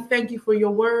 God, we thank you for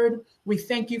your word. We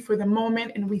thank you for the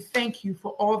moment, and we thank you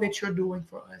for all that you're doing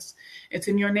for us. It's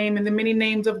in your name and the many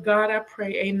names of God I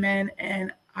pray. Amen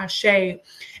and Ashe.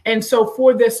 And so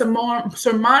for this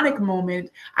sermonic moment,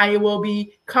 I will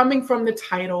be coming from the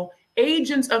title,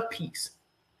 Agents of Peace,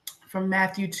 from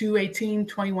Matthew 2:18,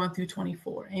 21 through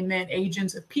 24. Amen.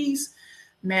 Agents of Peace,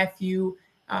 Matthew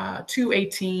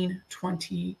 2:18,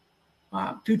 20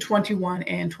 through 21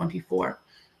 and 24.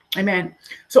 Amen.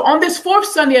 So on this fourth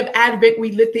Sunday of Advent,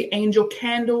 we lit the angel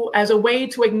candle as a way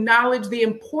to acknowledge the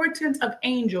importance of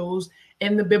angels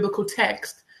in the biblical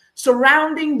text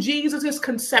surrounding Jesus's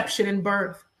conception and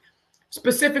birth.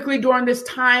 Specifically during this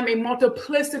time, a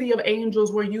multiplicity of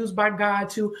angels were used by God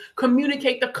to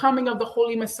communicate the coming of the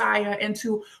Holy Messiah and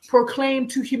to proclaim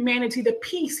to humanity the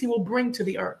peace he will bring to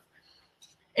the earth.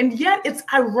 And yet it's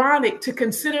ironic to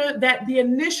consider that the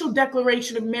initial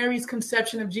declaration of Mary's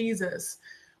conception of Jesus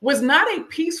was not a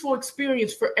peaceful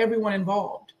experience for everyone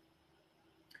involved.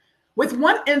 With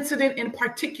one incident in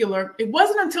particular, it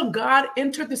wasn't until God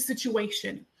entered the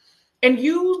situation and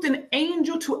used an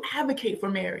angel to advocate for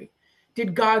Mary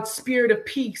did God's spirit of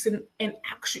peace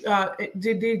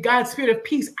did God's spirit of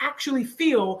peace actually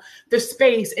fill the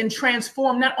space and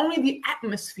transform not only the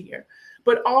atmosphere,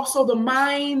 but also the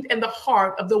mind and the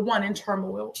heart of the one in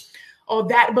turmoil. Oh,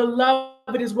 that,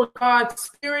 beloved, is what God's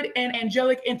spirit and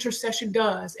angelic intercession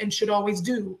does and should always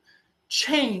do: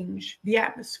 change the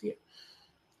atmosphere.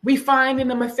 We find in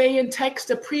the Matthean text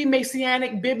a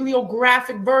pre-Messianic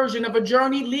bibliographic version of a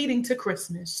journey leading to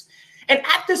Christmas. And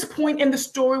at this point in the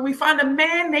story, we find a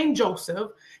man named Joseph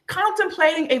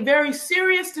contemplating a very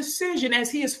serious decision as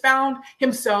he has found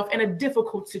himself in a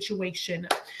difficult situation.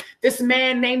 This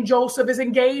man named Joseph is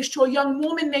engaged to a young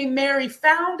woman named Mary,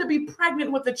 found to be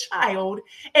pregnant with a child,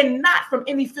 and not from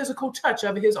any physical touch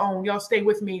of his own. Y'all stay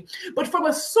with me. But from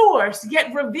a source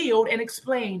yet revealed and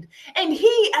explained. And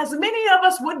he, as many of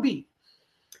us would be,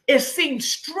 is seen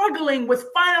struggling with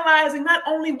finalizing not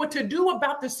only what to do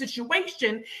about the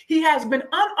situation he has been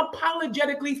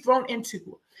unapologetically thrown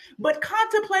into, but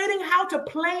contemplating how to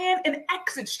plan an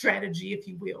exit strategy, if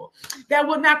you will, that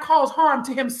will not cause harm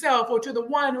to himself or to the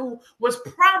one who was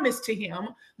promised to him,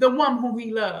 the one whom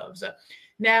he loves.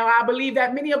 Now, I believe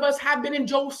that many of us have been in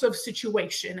Joseph's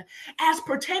situation as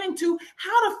pertaining to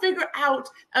how to figure out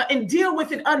and deal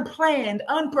with an unplanned,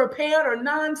 unprepared, or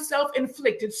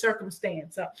non-self-inflicted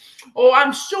circumstance. Or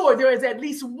I'm sure there is at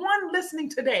least one listening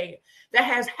today that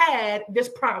has had this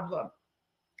problem.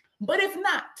 But if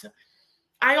not,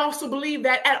 I also believe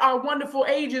that at our wonderful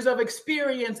ages of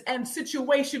experience and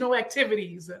situational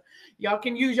activities, y'all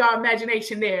can use your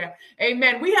imagination there.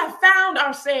 Amen. We have found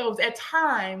ourselves at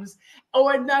times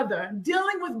or another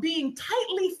dealing with being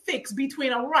tightly fixed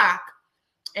between a rock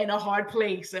and a hard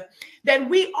place. That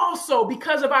we also,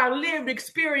 because of our lived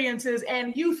experiences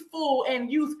and youthful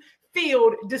and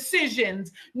youth-filled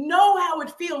decisions, know how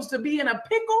it feels to be in a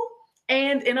pickle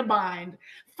and in a bind,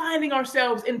 finding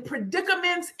ourselves in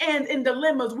predicaments and in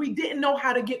dilemmas we didn't know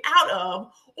how to get out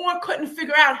of or couldn't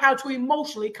figure out how to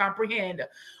emotionally comprehend.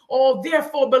 Oh,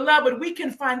 therefore, beloved, we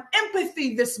can find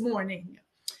empathy this morning.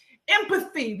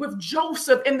 Empathy with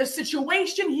Joseph in the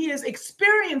situation he is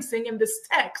experiencing in this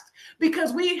text,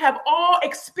 because we have all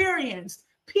experienced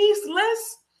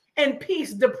peaceless and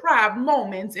peace-deprived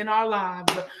moments in our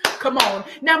lives. Come on.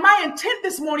 Now, my intent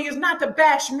this morning is not to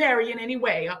bash Mary in any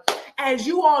way. As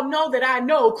you all know that I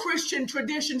know, Christian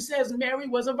tradition says Mary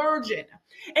was a virgin.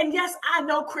 And yes, I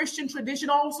know Christian tradition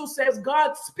also says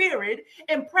God's Spirit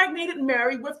impregnated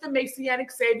Mary with the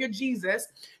Messianic Savior Jesus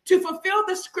to fulfill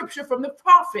the scripture from the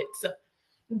prophets.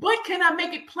 But can I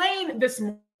make it plain this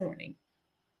morning?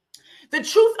 The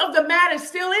truth of the matter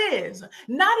still is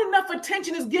not enough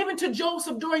attention is given to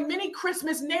Joseph during many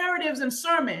Christmas narratives and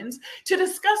sermons to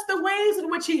discuss the ways in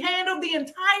which he handled the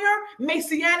entire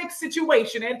messianic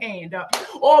situation at hand.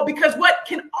 Or because what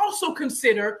can also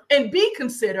consider and be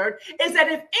considered is that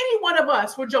if any one of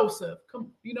us were Joseph,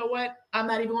 you know what? I'm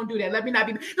not even going to do that. Let me not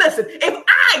be. Listen, if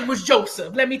I was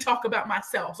Joseph, let me talk about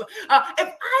myself. If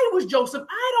I was Joseph,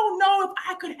 I don't know if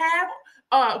I could have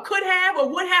or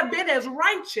would have been as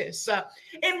righteous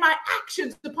in my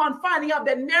actions upon finding out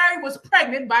that Mary was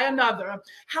pregnant by another.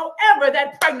 However,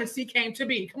 that pregnancy came to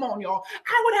be. Come on, y'all.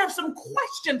 I would have some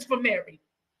questions for Mary.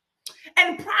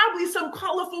 And probably some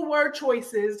colorful word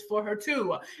choices for her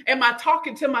too. Am I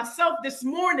talking to myself this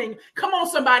morning? Come on,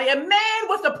 somebody. A man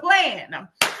with a plan.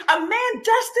 A man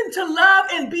destined to love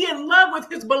and be in love with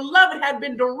his beloved had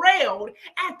been derailed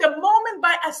at the moment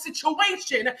by a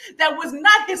situation that was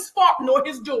not his fault nor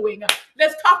his doing.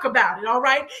 Let's talk about it, all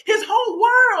right? His whole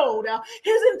world,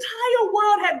 his entire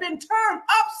world had been turned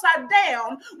upside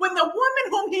down when the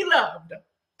woman whom he loved,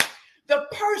 the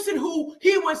person who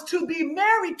he was to be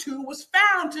married to, was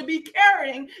found to be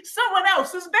carrying someone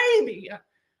else's baby.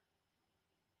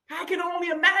 I can only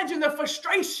imagine the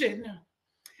frustration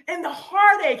and the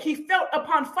heartache he felt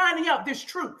upon finding out this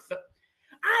truth.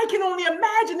 I can only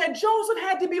imagine that Joseph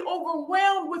had to be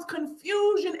overwhelmed with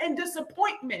confusion and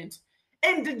disappointment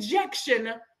and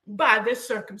dejection by this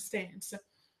circumstance,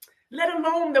 let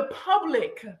alone the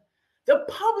public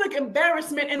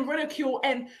embarrassment and ridicule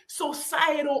and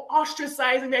societal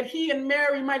ostracizing that he and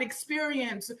Mary might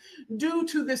experience due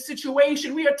to this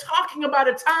situation. We are talking about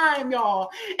a time, y'all,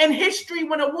 in history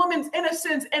when a woman's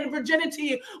innocence and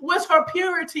virginity was her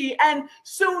purity and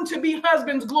soon to be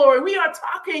husband's glory. We are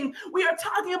talking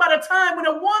about a time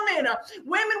when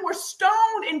women were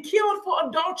stoned and killed for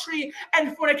adultery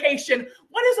and fornication.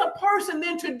 What is a person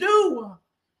then to do?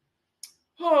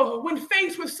 Oh, when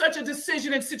faced with such a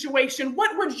decision and situation,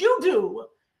 what would you do?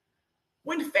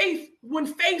 When faced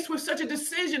with such a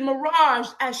decision,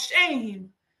 miraged as shame.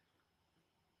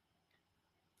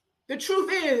 The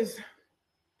truth is,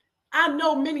 I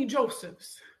know many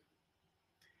Josephs,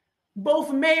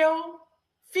 both male,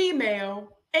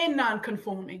 female, and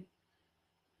non-conforming.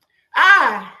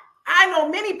 I know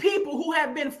many people who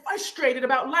have been frustrated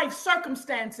about life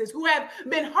circumstances, who have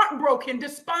been heartbroken,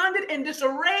 despondent, and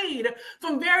disarrayed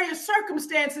from various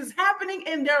circumstances happening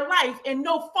in their life in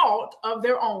no fault of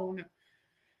their own.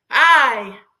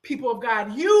 People of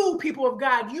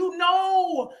God, you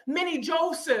know many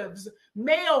Josephs,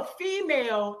 male,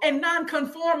 female, and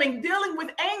non-conforming, dealing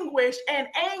with anguish and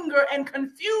anger and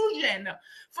confusion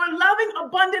for loving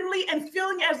abundantly and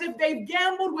feeling as if they've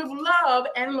gambled with love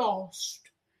and lost.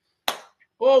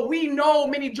 Oh, we know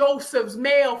many Josephs,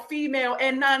 male, female,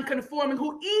 and non-conforming,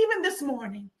 who even this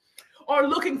morning are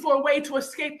looking for a way to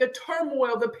escape the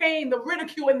turmoil, the pain, the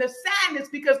ridicule, and the sadness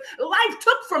because life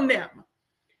took from them.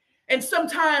 And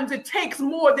sometimes it takes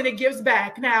more than it gives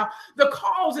back. Now, the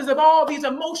causes of all these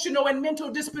emotional and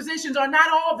mental dispositions are not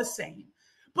all the same,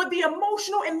 but the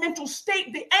emotional and mental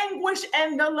state, the anguish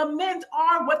and the lament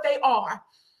are what they are,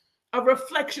 a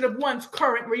reflection of one's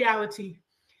current reality.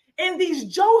 And these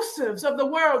Josephs of the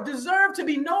world deserve to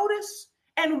be noticed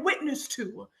and witnessed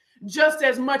to, just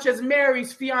as much as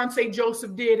Mary's fiance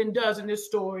Joseph did and does in this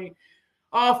story.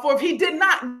 For if he did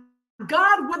not,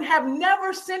 God would have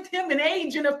never sent him an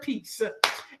agent of peace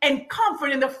and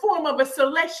comfort in the form of a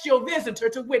celestial visitor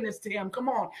to witness to him. Come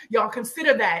on, y'all,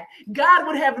 consider that. God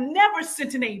would have never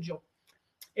sent an angel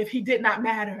if he did not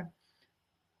matter.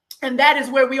 And that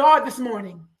is where we are this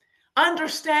morning,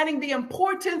 understanding the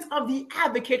importance of the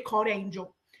advocate called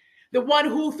angel, the one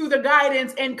who, through the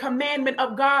guidance and commandment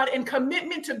of God and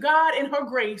commitment to God and her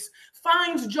grace,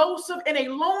 finds Joseph in a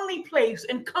lonely place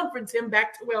and comforts him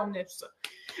back to wellness.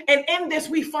 And in this,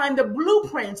 we find the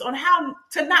blueprints on how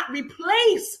to not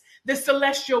replace the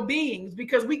celestial beings,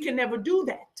 because we can never do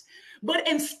that, but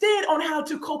instead on how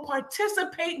to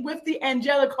co-participate with the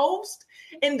angelic host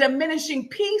in diminishing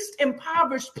peace,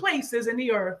 impoverished places in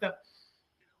the earth.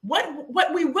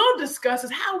 What we will discuss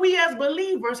is how we as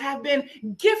believers have been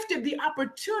gifted the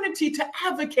opportunity to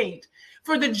advocate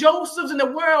for the Josephs in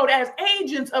the world as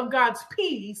agents of God's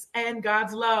peace and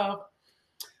God's love.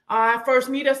 I first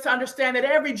need us to understand that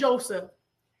every Joseph,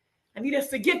 I need us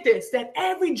to get this, that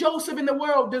every Joseph in the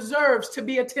world deserves to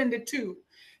be attended to.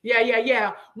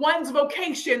 Yeah. One's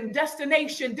vocation,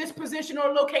 destination, disposition,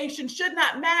 or location should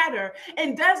not matter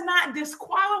and does not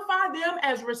disqualify them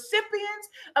as recipients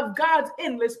of God's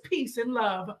endless peace and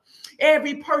love.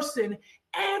 Every person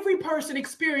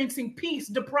experiencing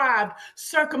peace-deprived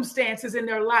circumstances in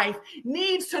their life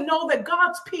needs to know that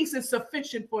God's peace is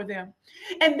sufficient for them,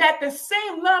 and that the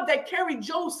same love that carried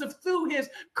Joseph through his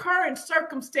current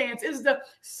circumstance is the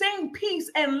same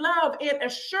peace and love and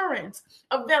assurance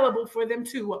available for them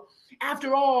too.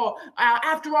 After all,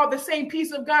 the same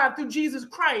peace of God through Jesus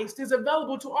Christ is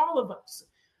available to all of us.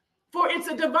 For it's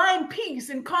a divine peace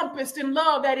encompassed in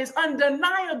love that is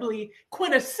undeniably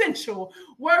quintessential,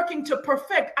 working to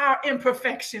perfect our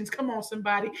imperfections. Come on,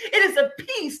 somebody. It is a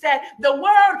peace that the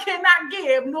world cannot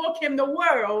give, nor can the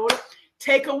world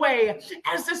take away.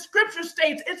 As the scripture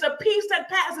states, it's a peace that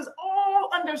passes all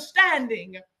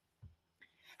understanding.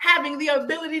 having the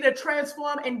ability to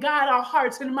transform and guide our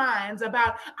hearts and minds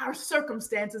about our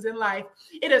circumstances in life.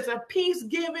 It is a peace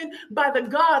given by the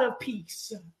God of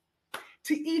peace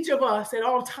to each of us at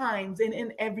all times and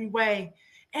in every way.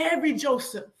 Every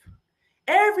Joseph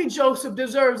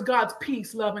deserves God's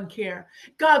peace, love, and care.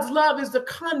 God's love is the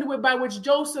conduit by which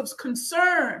Joseph's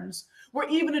concerns were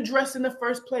even addressed in the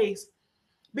first place.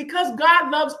 Because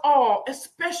God loves all,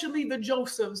 especially the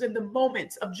Josephs in the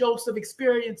moments of Joseph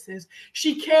experiences,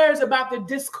 she cares about the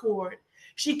discord.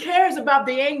 She cares about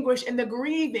the anguish and the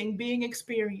grieving being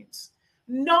experienced.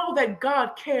 Know that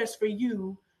God cares for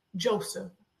you,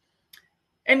 Joseph.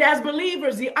 And as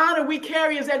believers, the honor we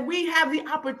carry is that we have the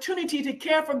opportunity to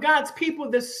care for God's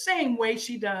people the same way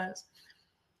she does.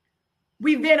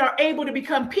 We then are able to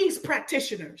become peace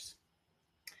practitioners,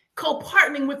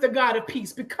 co-partnering with the God of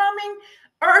peace, becoming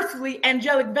earthly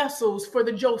angelic vessels for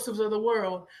the Josephs of the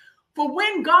world. For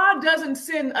when God doesn't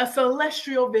send a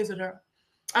celestial visitor,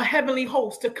 a heavenly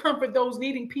host to comfort those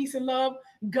needing peace and love,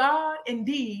 God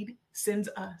indeed sends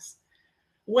us.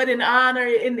 What an honor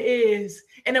it is,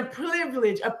 and a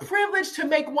privilege to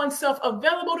make oneself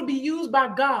available to be used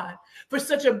by God for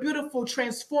such a beautiful,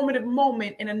 transformative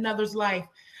moment in another's life.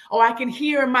 Oh, I can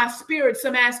hear in my spirit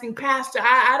some asking, Pastor,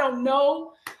 I don't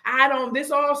know.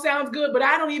 This all sounds good, but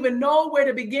I don't even know where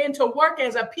to begin to work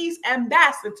as a peace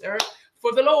ambassador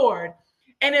for the Lord.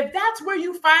 And if that's where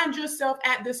you find yourself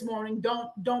at this morning,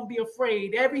 don't be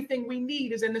afraid. Everything we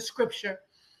need is in the scripture.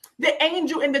 The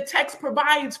angel in the text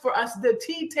provides for us the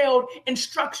detailed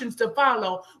instructions to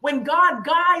follow. When God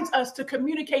guides us to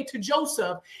communicate to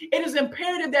Joseph, it is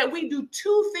imperative that we do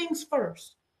two things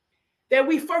first. That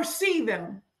we first see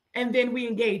them and then we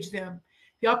engage them.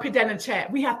 Y'all put that in the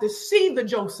chat. We have to see the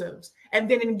Josephs and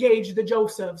then engage the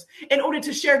Josephs in order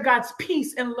to share God's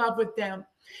peace and love with them.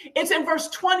 It's in verse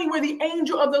 20 where the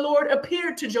angel of the Lord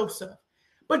appeared to Joseph.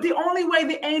 But the only way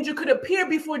the angel could appear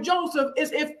before Joseph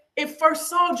is if it first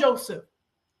saw Joseph.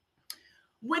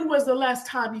 When was the last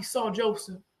time you saw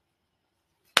Joseph?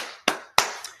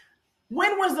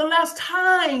 When was the last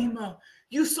time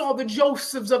you saw the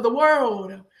Josephs of the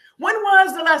world? When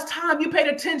was the last time you paid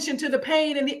attention to the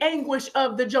pain and the anguish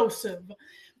of the Joseph?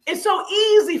 It's so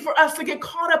easy for us to get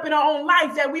caught up in our own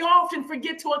life that we often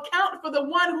forget to account for the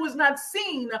one who is not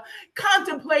seen,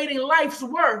 contemplating life's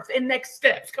worth and next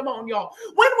steps. Come on, y'all.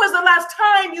 When was the last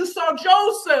time you saw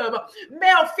Joseph,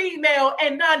 male, female,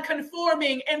 and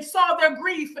non-conforming, and saw their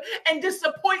grief and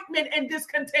disappointment and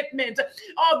discontentment?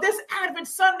 Oh, this Advent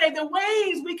Sunday, the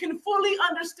ways we can fully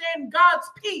understand God's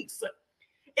peace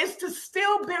is to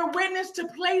still bear witness to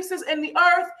places in the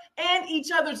earth and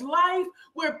each other's life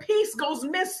where peace goes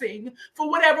missing for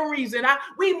whatever reason.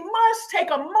 We must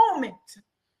take a moment,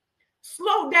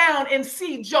 slow down and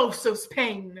see Joseph's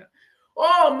pain.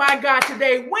 Oh my God,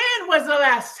 today, when was the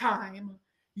last time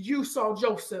you saw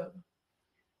Joseph?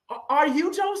 Are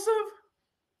you Joseph?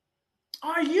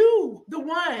 Are you the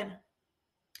one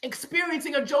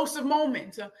experiencing a Joseph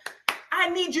moment? I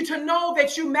need you to know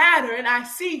that you matter, and I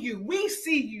see you. We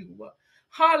see you.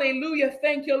 Hallelujah.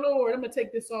 Thank you, Lord. I'm going to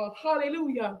take this off.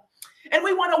 Hallelujah. And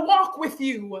we want to walk with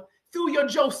you through your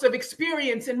Joseph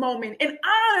experience and moment and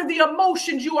honor the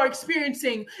emotions you are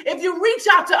experiencing. If you reach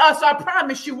out to us, I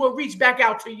promise you we'll reach back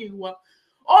out to you.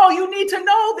 Oh, you need to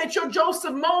know that your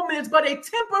Joseph moment is but a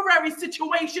temporary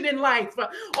situation in life,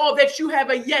 or that you have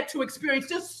yet to experience.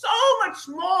 There's so much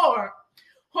more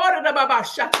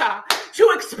to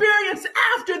experience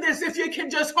after this if you can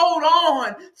just hold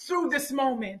on through this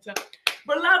moment.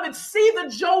 Beloved, see the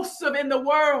Joseph in the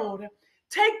world.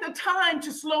 Take the time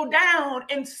to slow down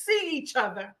and see each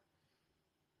other.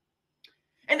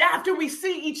 And after we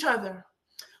see each other,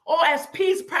 or as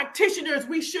peace practitioners,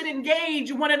 we should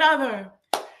engage one another.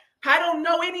 I don't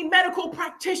know any medical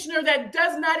practitioner that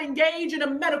does not engage in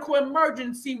a medical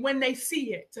emergency when they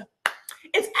see it.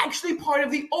 It's actually part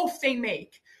of the oath they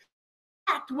make.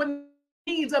 Act when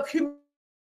the needs of human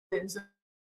beings.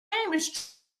 Name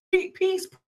is peace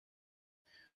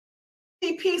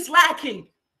lacking.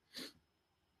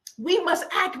 We must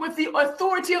act with the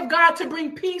authority of God to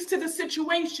bring peace to the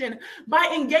situation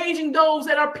by engaging those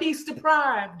that are peace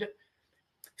deprived.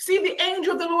 See, the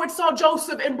angel of the Lord saw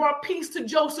Joseph and brought peace to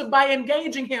Joseph by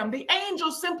engaging him. The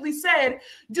angel simply said,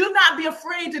 do not be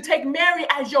afraid to take Mary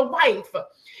as your wife.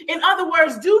 In other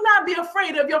words, do not be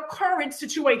afraid of your current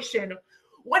situation.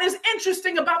 What is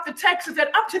interesting about the text is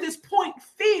that up to this point,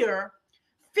 fear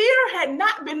had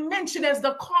not been mentioned as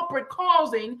the culprit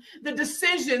causing the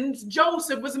decisions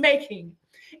Joseph was making.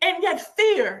 And yet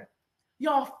fear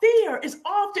is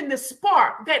often the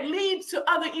spark that leads to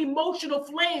other emotional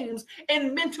flames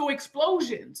and mental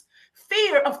explosions.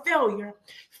 Fear of failure,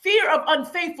 fear of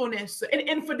unfaithfulness and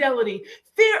infidelity,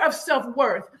 fear of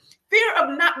self-worth, fear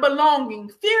of not belonging,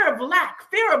 fear of lack,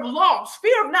 fear of loss,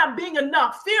 fear of not being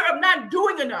enough, fear of not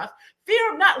doing enough,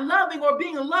 fear of not loving or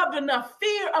being loved enough,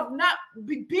 fear of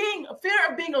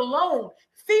being alone,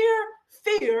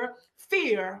 fear.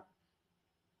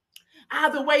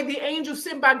 Either way, the angel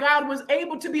sent by God was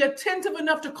able to be attentive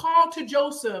enough to call to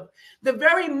Joseph the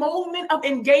very moment of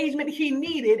engagement he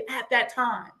needed at that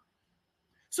time.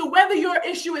 So whether your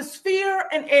issue is fear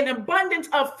and an abundance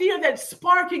of fear that's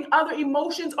sparking other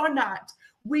emotions or not,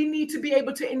 we need to be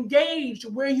able to engage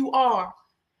where you are.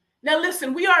 Now,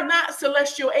 listen, we are not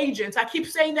celestial agents. I keep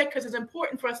saying that because it's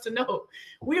important for us to know.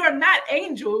 We are not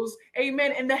angels,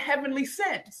 amen, in the heavenly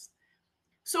sense.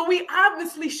 So we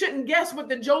obviously shouldn't guess what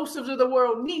the Josephs of the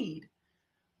world need.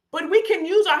 But we can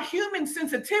use our human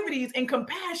sensitivities and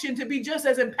compassion to be just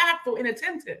as impactful and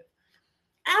attentive.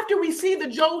 After we see the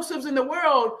Josephs in the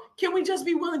world, can we just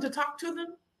be willing to talk to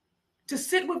them, to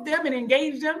sit with them and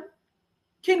engage them?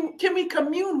 Can we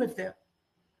commune with them?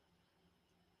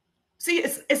 See,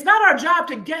 it's not our job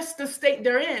to guess the state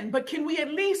they're in, but can we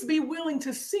at least be willing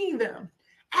to see them,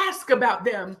 ask about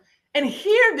them, and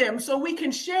hear them so we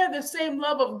can share the same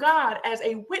love of God as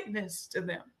a witness to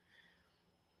them?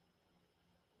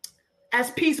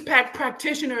 As peace pact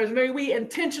practitioners, may we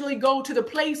intentionally go to the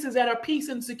places that are peace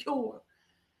and secure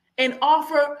and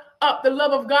offer up the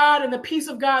love of God and the peace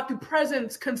of God through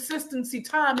presence, consistency,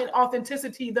 time, and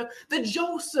authenticity. The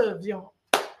Josephs, y'all.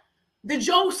 The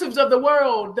Josephs of the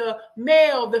world, the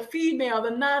male, the female, the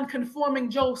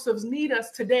non-conforming Josephs need us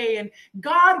today. And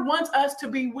God wants us to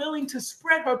be willing to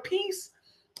spread her peace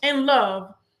and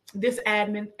love this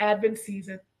Advent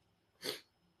season.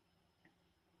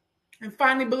 And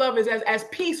finally, beloveds, as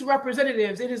peace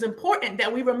representatives, it is important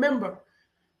that we remember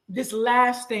this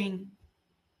last thing.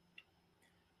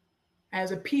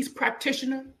 As a peace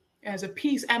practitioner, as a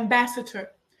peace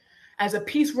ambassador, as a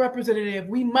peace representative,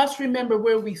 we must remember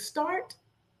where we start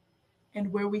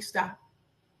and where we stop.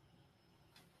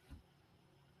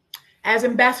 As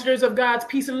ambassadors of God's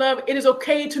peace and love, it is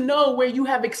okay to know where you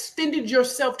have extended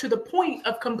yourself to the point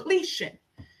of completion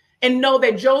and know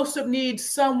that Joseph needs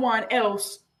someone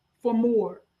else for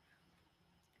more.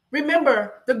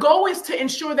 Remember, the goal is to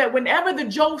ensure that whenever the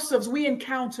Josephs we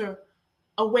encounter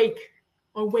awake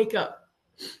or wake up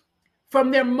from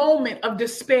their moment of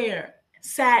despair,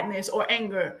 sadness, or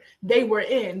anger they were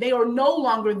in, they are no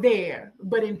longer there,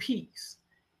 but in peace.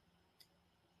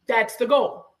 That's the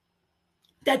goal.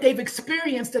 That they've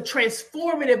experienced a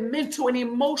transformative mental and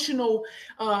emotional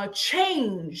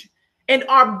change and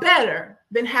are better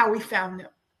than how we found them.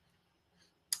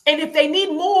 And if they need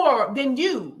more than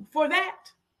you for that,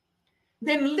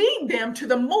 then lead them to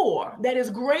the more that is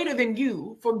greater than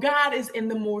you, for God is in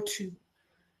the more too.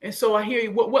 And so I hear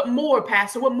you. What more,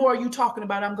 Pastor? What more are you talking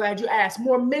about? I'm glad you asked.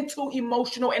 More mental,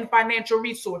 emotional, and financial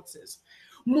resources.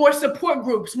 More support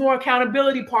groups, more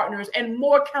accountability partners, and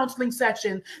more counseling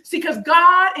sessions. See, because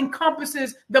God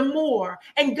encompasses the more,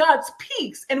 and God's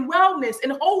peace and wellness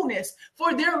and wholeness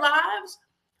for their lives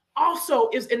also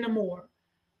is in the more,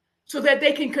 so that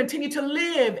they can continue to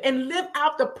live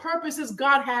out the purposes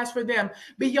God has for them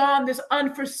beyond this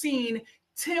unforeseen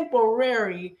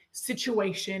temporary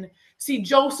situation. See,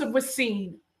 Joseph was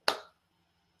seen.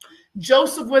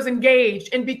 Joseph was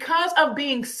engaged. And because of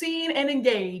being seen and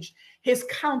engaged, his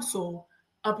counsel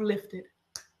uplifted.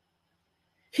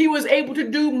 He was able to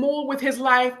do more with his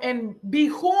life and be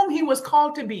whom he was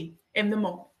called to be in the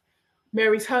moment.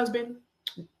 Mary's husband,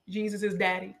 Jesus'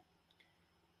 daddy.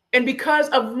 And because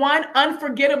of one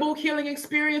unforgettable healing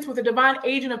experience with a divine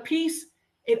agent of peace,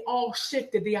 it all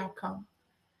shifted the outcome.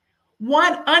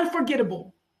 One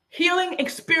unforgettable healing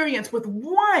experience with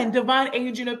one divine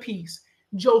agent of peace,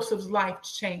 Joseph's life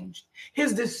changed.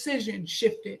 His decision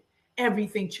shifted.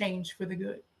 Everything changed for the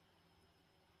good.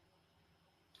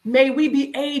 May we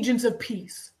be agents of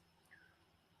peace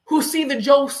who see the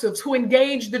Josephs, who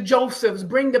engage the Josephs,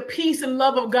 bring the peace and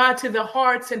love of God to their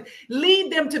hearts and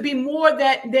lead them to be more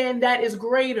than that is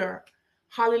greater.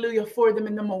 Hallelujah, for them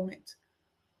in the moment.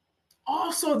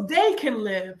 Also, they can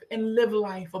live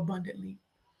life abundantly.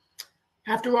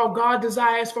 After all, God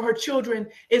desires for her children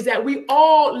is that we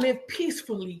all live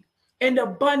peacefully and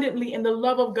abundantly in the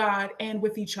love of God and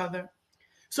with each other.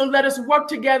 So let us work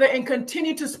together and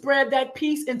continue to spread that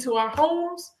peace into our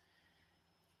homes,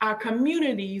 our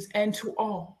communities, and to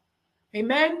all.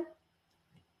 Amen.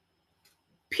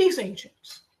 Peace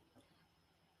agents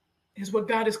is what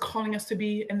God is calling us to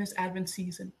be in this Advent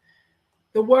season.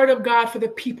 The word of God for the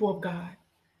people of God.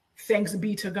 Thanks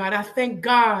be to God. I thank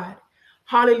God,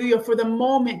 hallelujah, for the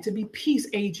moment to be peace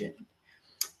agent.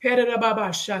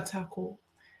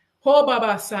 Oh,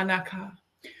 Baba Sanaka.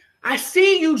 I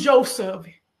see you, Joseph.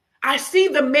 I see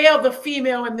the male, the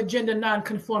female, and the gender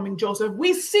non-conforming Joseph.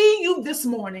 We see you this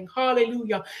morning.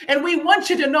 Hallelujah. And we want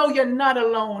you to know you're not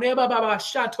alone. That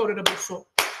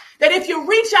if you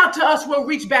reach out to us, we'll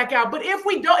reach back out. But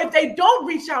if they don't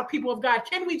reach out, people of God,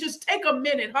 can we just take a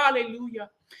minute? Hallelujah.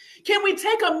 Can we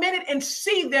take a minute and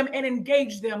see them and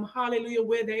engage them? Hallelujah,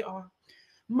 where they are.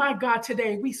 My God,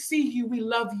 today we see you. We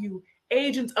love you.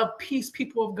 Agents of peace,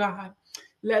 people of God.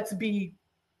 Let's be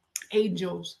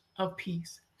angels of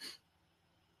peace.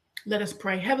 Let us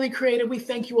pray. Heavenly Creator, we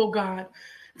thank you, oh God,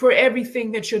 for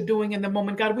everything that you're doing in the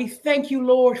moment. God, we thank you,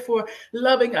 Lord, for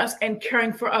loving us and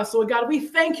caring for us. Lord God, we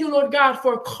thank you, Lord God,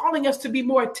 for calling us to be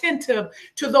more attentive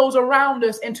to those around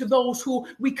us and to those who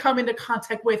we come into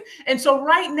contact with. And so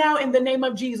right now, in the name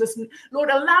of Jesus, Lord,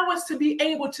 allow us to be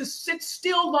able to sit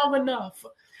still long enough,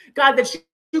 God, that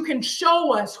you can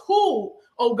show us who,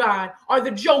 oh God, are the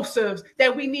Josephs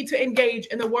that we need to engage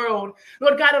in the world.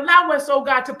 Lord God, allow us, oh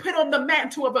God, to put on the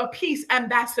mantle of a peace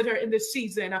ambassador in this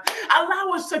season.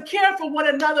 Allow us to care for one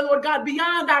another, Lord God,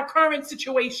 beyond our current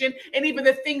situation and even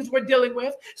the things we're dealing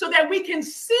with, so that we can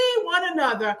see one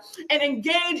another and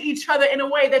engage each other in a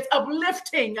way that's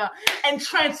uplifting and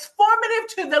transformative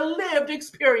to the lived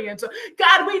experience.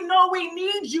 God, we know we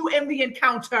need you in the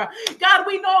encounter. God,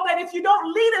 we know that if you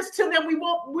don't lead us to them, we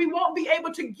won't be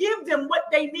able to give them what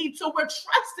they need. So we're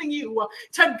trusting you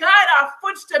to guide our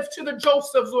footsteps to the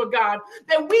Josephs, Lord God,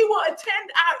 that we will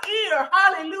attend our ear,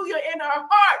 hallelujah, in our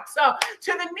hearts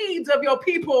to the needs of your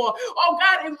people. Oh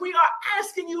God, and we are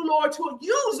asking you, Lord, to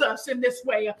use us in this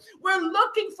way. We're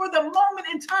looking for the moment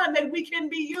in time that we can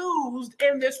be used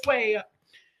in this way.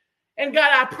 And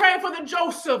God, I pray for the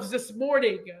Josephs this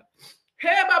morning. The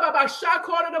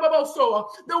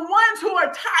ones who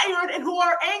are tired and who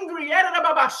are angry. The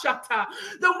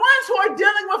ones who are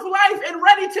dealing with life and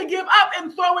ready to give up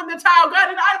and throw in the towel. God,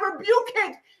 and I rebuke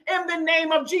it in the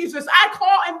name of Jesus. I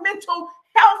call a mental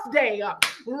health day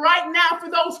right now for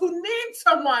those who need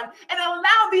someone, and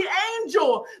allow the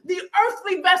angel, the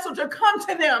earthly vessel, to come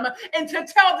to them and to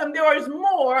tell them there is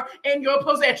more in your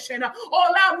possession. Or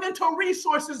allow mental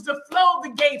resources to flow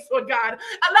the gates, Lord God.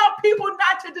 Allow people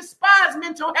not to despise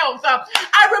mental health.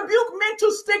 I rebuke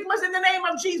mental stigmas in the name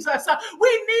of Jesus.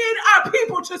 We need our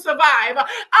people to survive.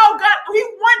 Oh God, we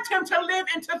want them to live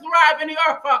and to thrive in the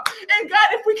earth. And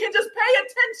God, if we can just pay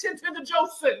attention to the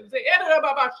Josephs,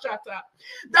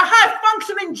 the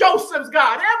high-functioning Josephs,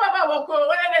 God. All the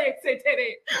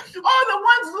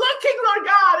ones looking, Lord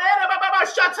God,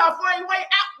 for a way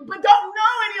out, but don't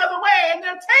know any other way, and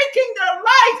they're taking their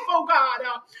life, oh God.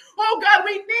 Oh God,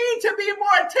 we need to be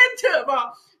more attentive.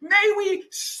 May we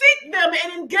seek them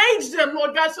and engage them,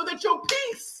 Lord God, so that your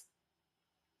peace,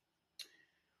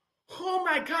 oh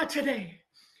my God, today,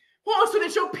 so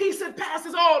that your peace that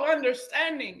passes all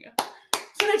understanding,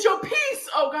 so that your peace,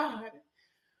 oh God,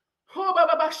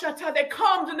 that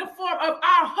comes in the form of our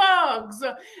hugs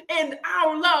and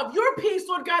our love. Your peace,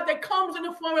 Lord God, that comes in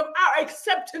the form of our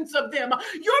acceptance of them.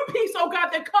 Your peace, oh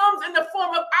God, that comes in the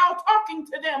form of our talking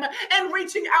to them and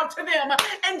reaching out to them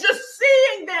and just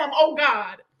seeing them, oh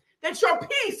God, that your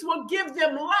peace will give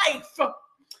them life.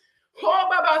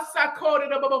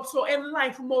 And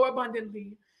life more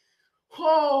abundantly.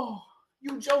 Oh,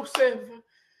 you Joseph,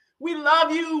 we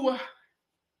love you.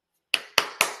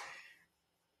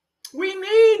 We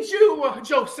need you,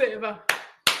 Joseph.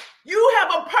 You have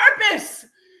a purpose.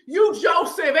 You,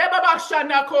 Joseph.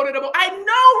 I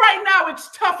know right now it's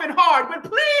tough and hard, but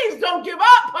please don't give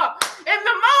up in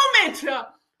the moment.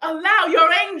 Allow your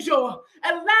angel,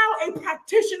 allow a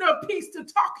practitioner of peace to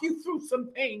talk you through some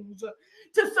things,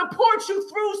 to support you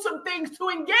through some things, to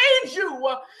engage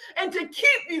you and to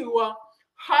keep you.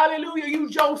 Hallelujah, you,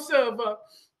 Joseph.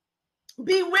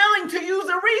 Be willing to use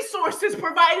the resources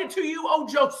provided to you, oh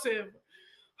Joseph.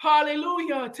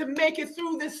 Hallelujah. To make it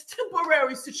through this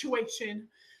temporary situation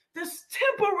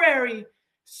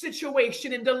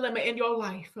and dilemma in your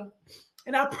life.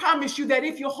 And I promise you that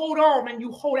if you hold on and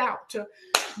you hold out,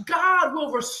 God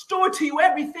will restore to you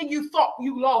everything you thought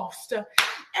you lost.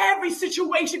 Every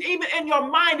situation, even in your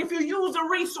mind, if you use the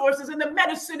resources and the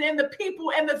medicine and the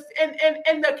people and the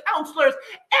counselors,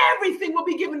 everything will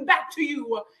be given back to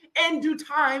you in due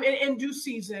time and in due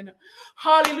season.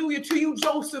 Hallelujah. To you,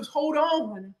 Josephs, hold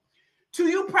on. To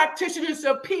you, practitioners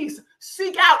of peace,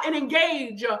 seek out and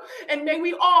engage. And may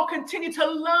we all continue to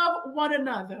love one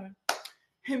another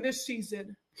in this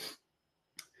season.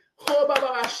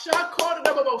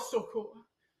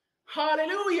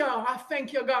 Hallelujah. I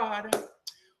thank you, God.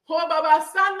 Oh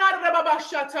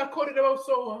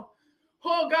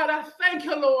God, I thank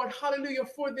you, Lord. Hallelujah,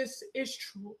 for this is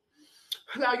true.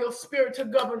 Allow your spirit to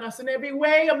govern us in every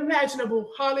way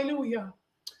imaginable. Hallelujah.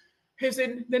 Is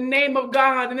in the name of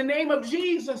God, in the name of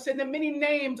Jesus, in the many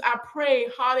names I pray,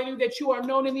 hallelujah, that you are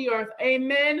known in the earth.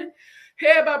 Amen.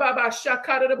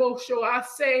 I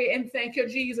say and thank you,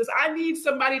 Jesus. I need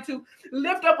somebody to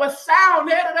lift up a sound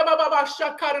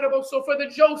for the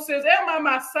Josephs.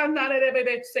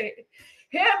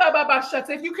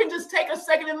 If you can just take a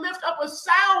second and lift up a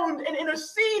sound and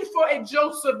intercede for a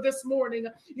Joseph this morning.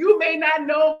 You may not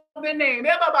know the name.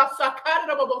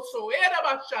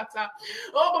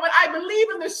 Oh, but I believe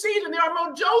in the season there are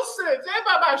more Josephs.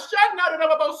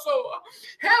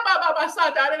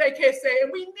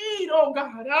 And we need, oh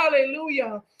God,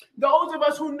 hallelujah. Those of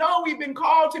us who know we've been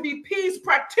called to be peace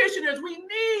practitioners, we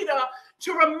need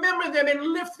to remember them and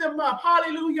lift them up.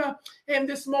 Hallelujah. In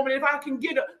this moment, if I can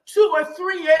get 2 or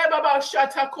 3,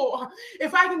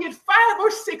 if I can get 5 or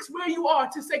 6 where you are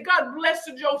to say, God bless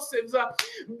the Josephs.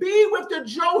 Be with the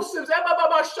Josephs. Cover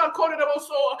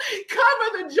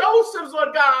the Josephs,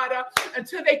 Lord God,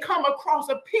 until they come across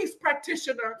a peace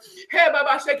practitioner.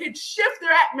 They can shift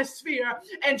their atmosphere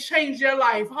and change their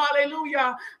life.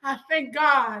 Hallelujah. I thank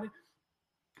God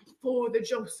for the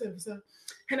Josephs.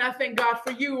 And I thank God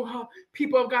for you,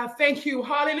 people of God. Thank you.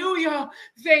 Hallelujah.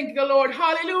 Thank the Lord.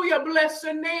 Hallelujah. Bless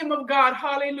the name of God.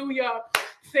 Hallelujah.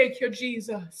 Thank you,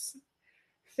 Jesus.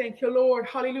 Thank you, Lord.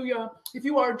 Hallelujah. If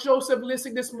you are Joseph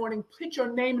listening this morning, put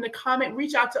your name in the comment.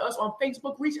 Reach out to us on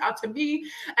Facebook. Reach out to me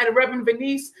at Reverend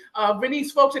Vennece,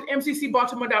 Vennece Folks at Mcc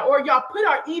Baltimore.org. Y'all put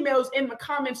our emails in the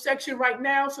comment section right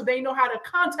now so they know how to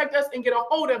contact us and get a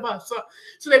hold of us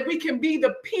so that we can be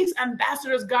the peace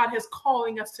ambassadors God has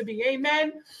calling us to be.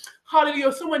 Amen.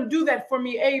 Hallelujah. Someone do that for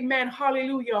me. Amen.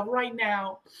 Hallelujah. Right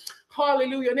now.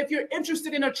 Hallelujah. And if you're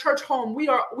interested in a church home, we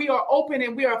are open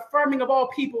and we are affirming of all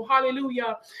people.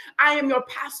 Hallelujah. I am your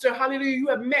pastor. Hallelujah. You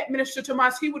have met Minister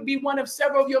Tomas. He would be one of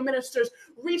several of your ministers.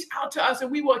 Reach out to us and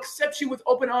we will accept you with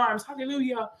open arms.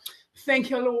 Hallelujah. Thank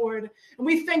you, Lord. And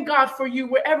we thank God for you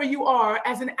wherever you are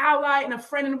as an ally and a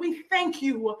friend. And we thank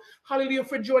you, hallelujah,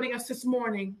 for joining us this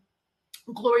morning.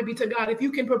 Glory be to God. If you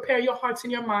can prepare your hearts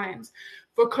and your minds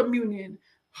for communion,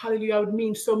 hallelujah, it would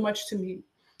mean so much to me.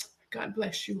 God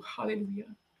bless you.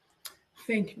 Hallelujah.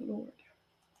 Thank you, Lord.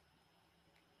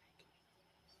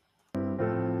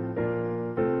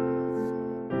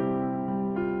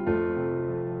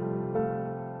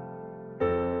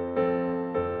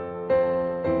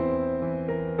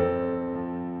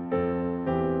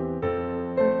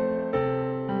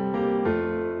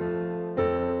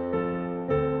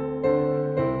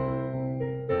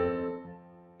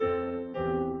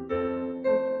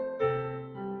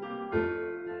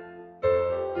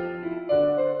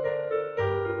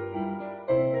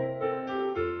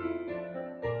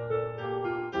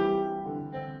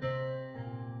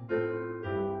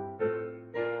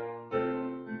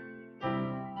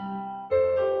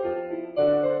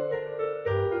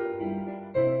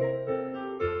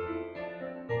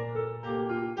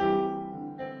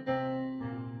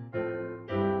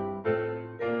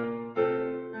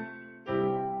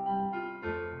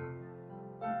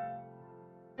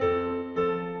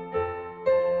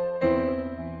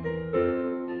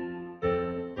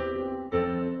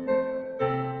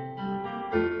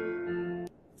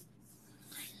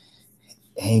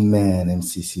 Amen,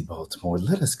 Mcc Baltimore.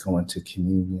 Let us go into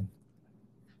communion.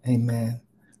 Amen.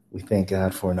 We thank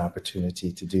God for an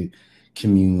opportunity to do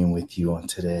communion with you on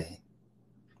today.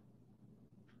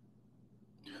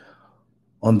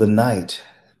 On the night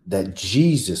that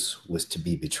Jesus was to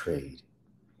be betrayed,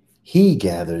 he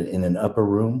gathered in an upper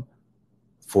room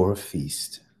for a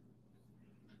feast.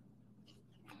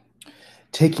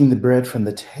 Taking the bread from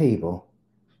the table,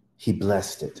 he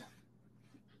blessed it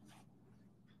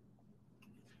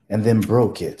and then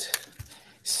broke it,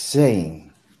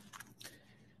 saying,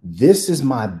 "This is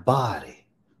my body,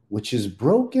 which is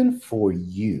broken for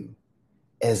you.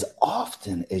 As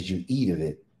often as you eat of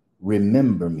it,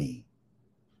 remember me."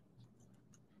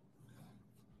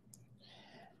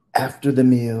 After the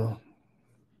meal,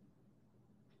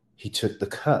 he took the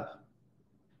cup,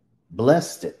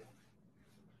 blessed it,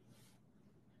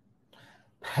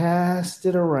 passed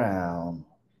it around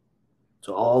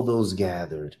to all those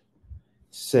gathered,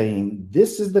 saying,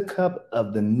 "This is the cup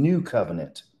of the new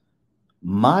covenant,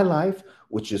 my life,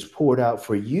 which is poured out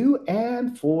for you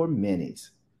and for many.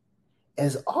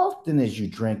 As often as you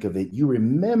drink of it, you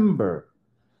remember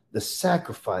the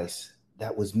sacrifice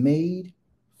that was made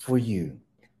for you."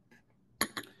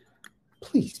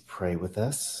 Please pray with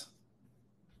us.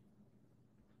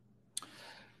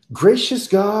 Gracious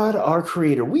God, our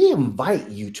Creator, we invite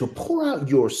you to pour out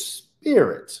your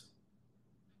Spirit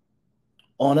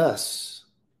on us,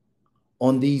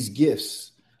 on these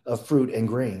gifts of fruit and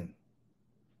grain.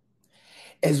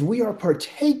 As we are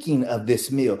partaking of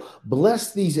this meal,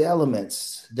 bless these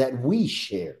elements that we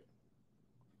share.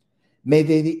 May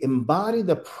they embody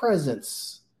the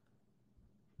presence,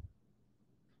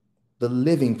 the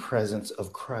living presence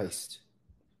of Christ,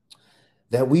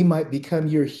 that we might become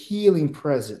your healing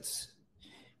presence,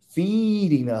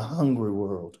 feeding a hungry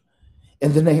world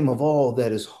in the name of all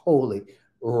that is holy,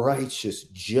 righteous,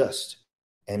 just,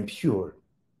 and pure.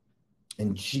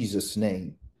 In Jesus'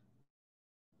 name,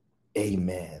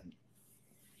 amen.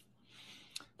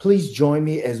 Please join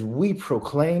me as we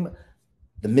proclaim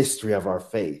the mystery of our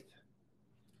faith.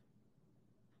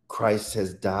 Christ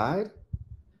has died.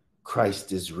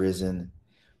 Christ is risen.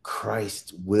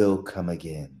 Christ will come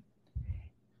again.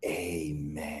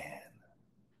 Amen.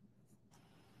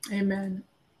 Amen.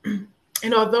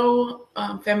 And although,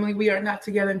 family, we are not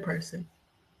together in person,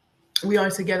 we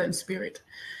are together in spirit.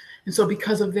 And so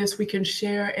because of this, we can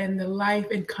share in the life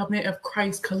and covenant of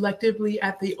Christ collectively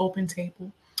at the open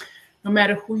table, no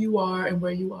matter who you are and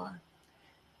where you are.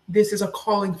 This is a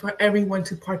calling for everyone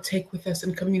to partake with us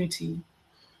in community.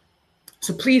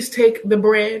 So please take the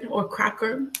bread or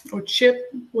cracker or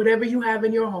chip, whatever you have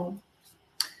in your home,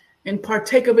 and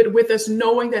partake of it with us,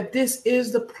 knowing that this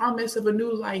is the promise of a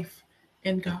new life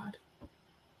in God.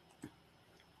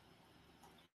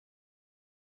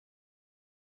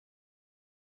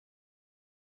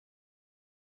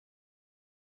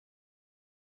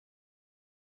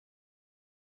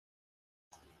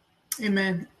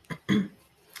 Amen.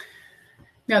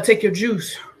 Now take your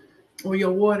juice or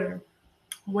your water,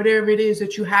 whatever it is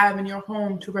that you have in your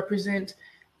home to represent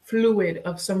fluid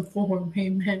of some form.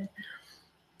 Amen.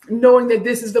 Knowing that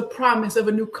this is the promise of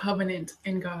a new covenant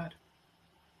in God.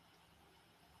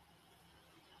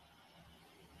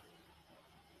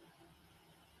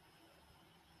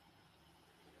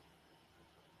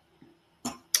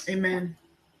 Amen.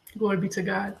 Glory be to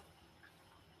God.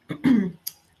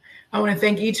 I want to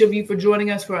thank each of you for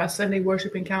joining us for our Sunday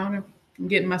worship encounter. I'm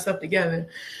getting myself together.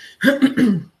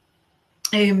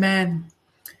 Amen.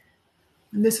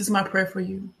 And this is my prayer for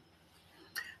you.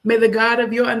 May the God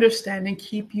of your understanding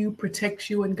keep you, protect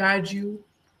you, and guide you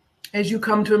as you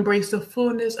come to embrace the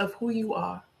fullness of who you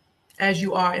are, as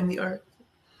you are in the earth.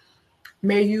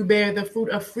 May you bear the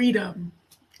fruit of freedom,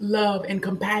 love, and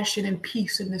compassion and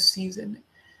peace in this season.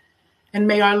 And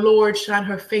may our Lord shine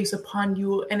her face upon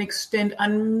you and extend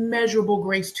unmeasurable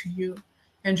grace to you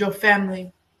and your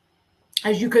family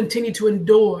as you continue to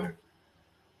endure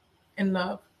in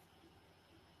love.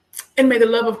 And may the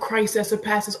love of Christ that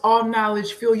surpasses all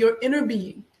knowledge fill your inner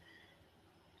being.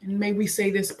 And may we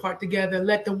say this part together.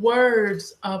 Let the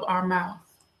words of our mouth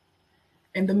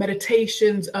and the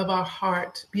meditations of our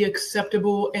heart be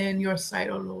acceptable in your sight,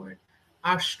 O Lord,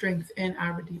 our strength and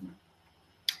our Redeemer.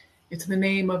 It's in the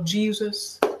name of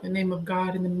Jesus, the name of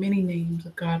God, and the many names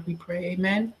of God we pray.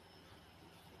 Amen.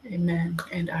 Amen.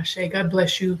 And Ashe. God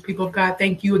bless you, people of God.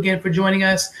 Thank you again for joining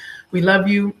us. We love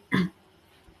you.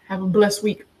 Have a blessed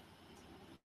week.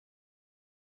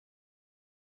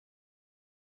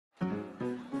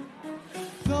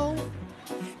 Go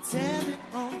tell it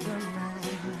on the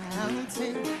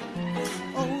mountain,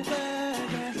 over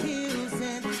the hills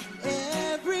and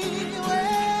everywhere.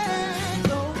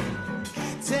 Go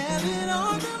tell it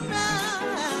on the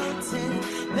mountain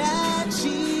that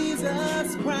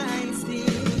Jesus Christ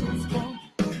is born.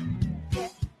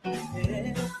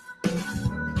 Yeah.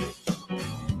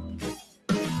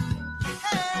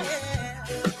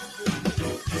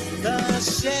 The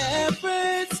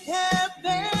shepherds kept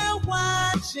their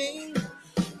watching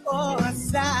o'er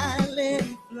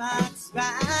silent flocks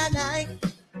by night.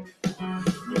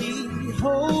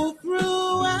 Behold,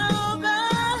 throughout the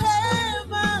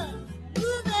heaven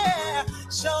there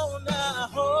shone a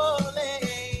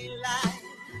holy light.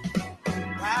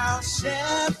 While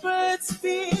shepherds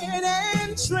feared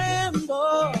and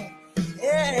trembled,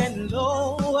 and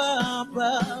low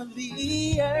above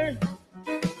the earth,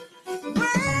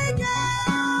 break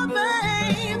out the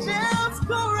angels'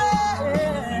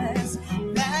 chorus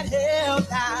that held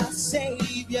our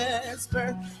Savior's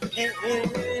birth. Hey, hey,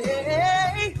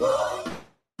 hey, oh,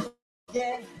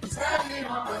 yeah, turning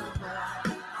on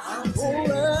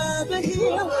over the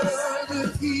hill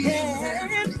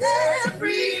and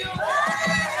everywhere.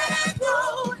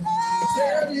 Go,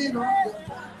 turning on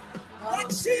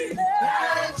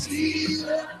that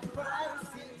Jesus.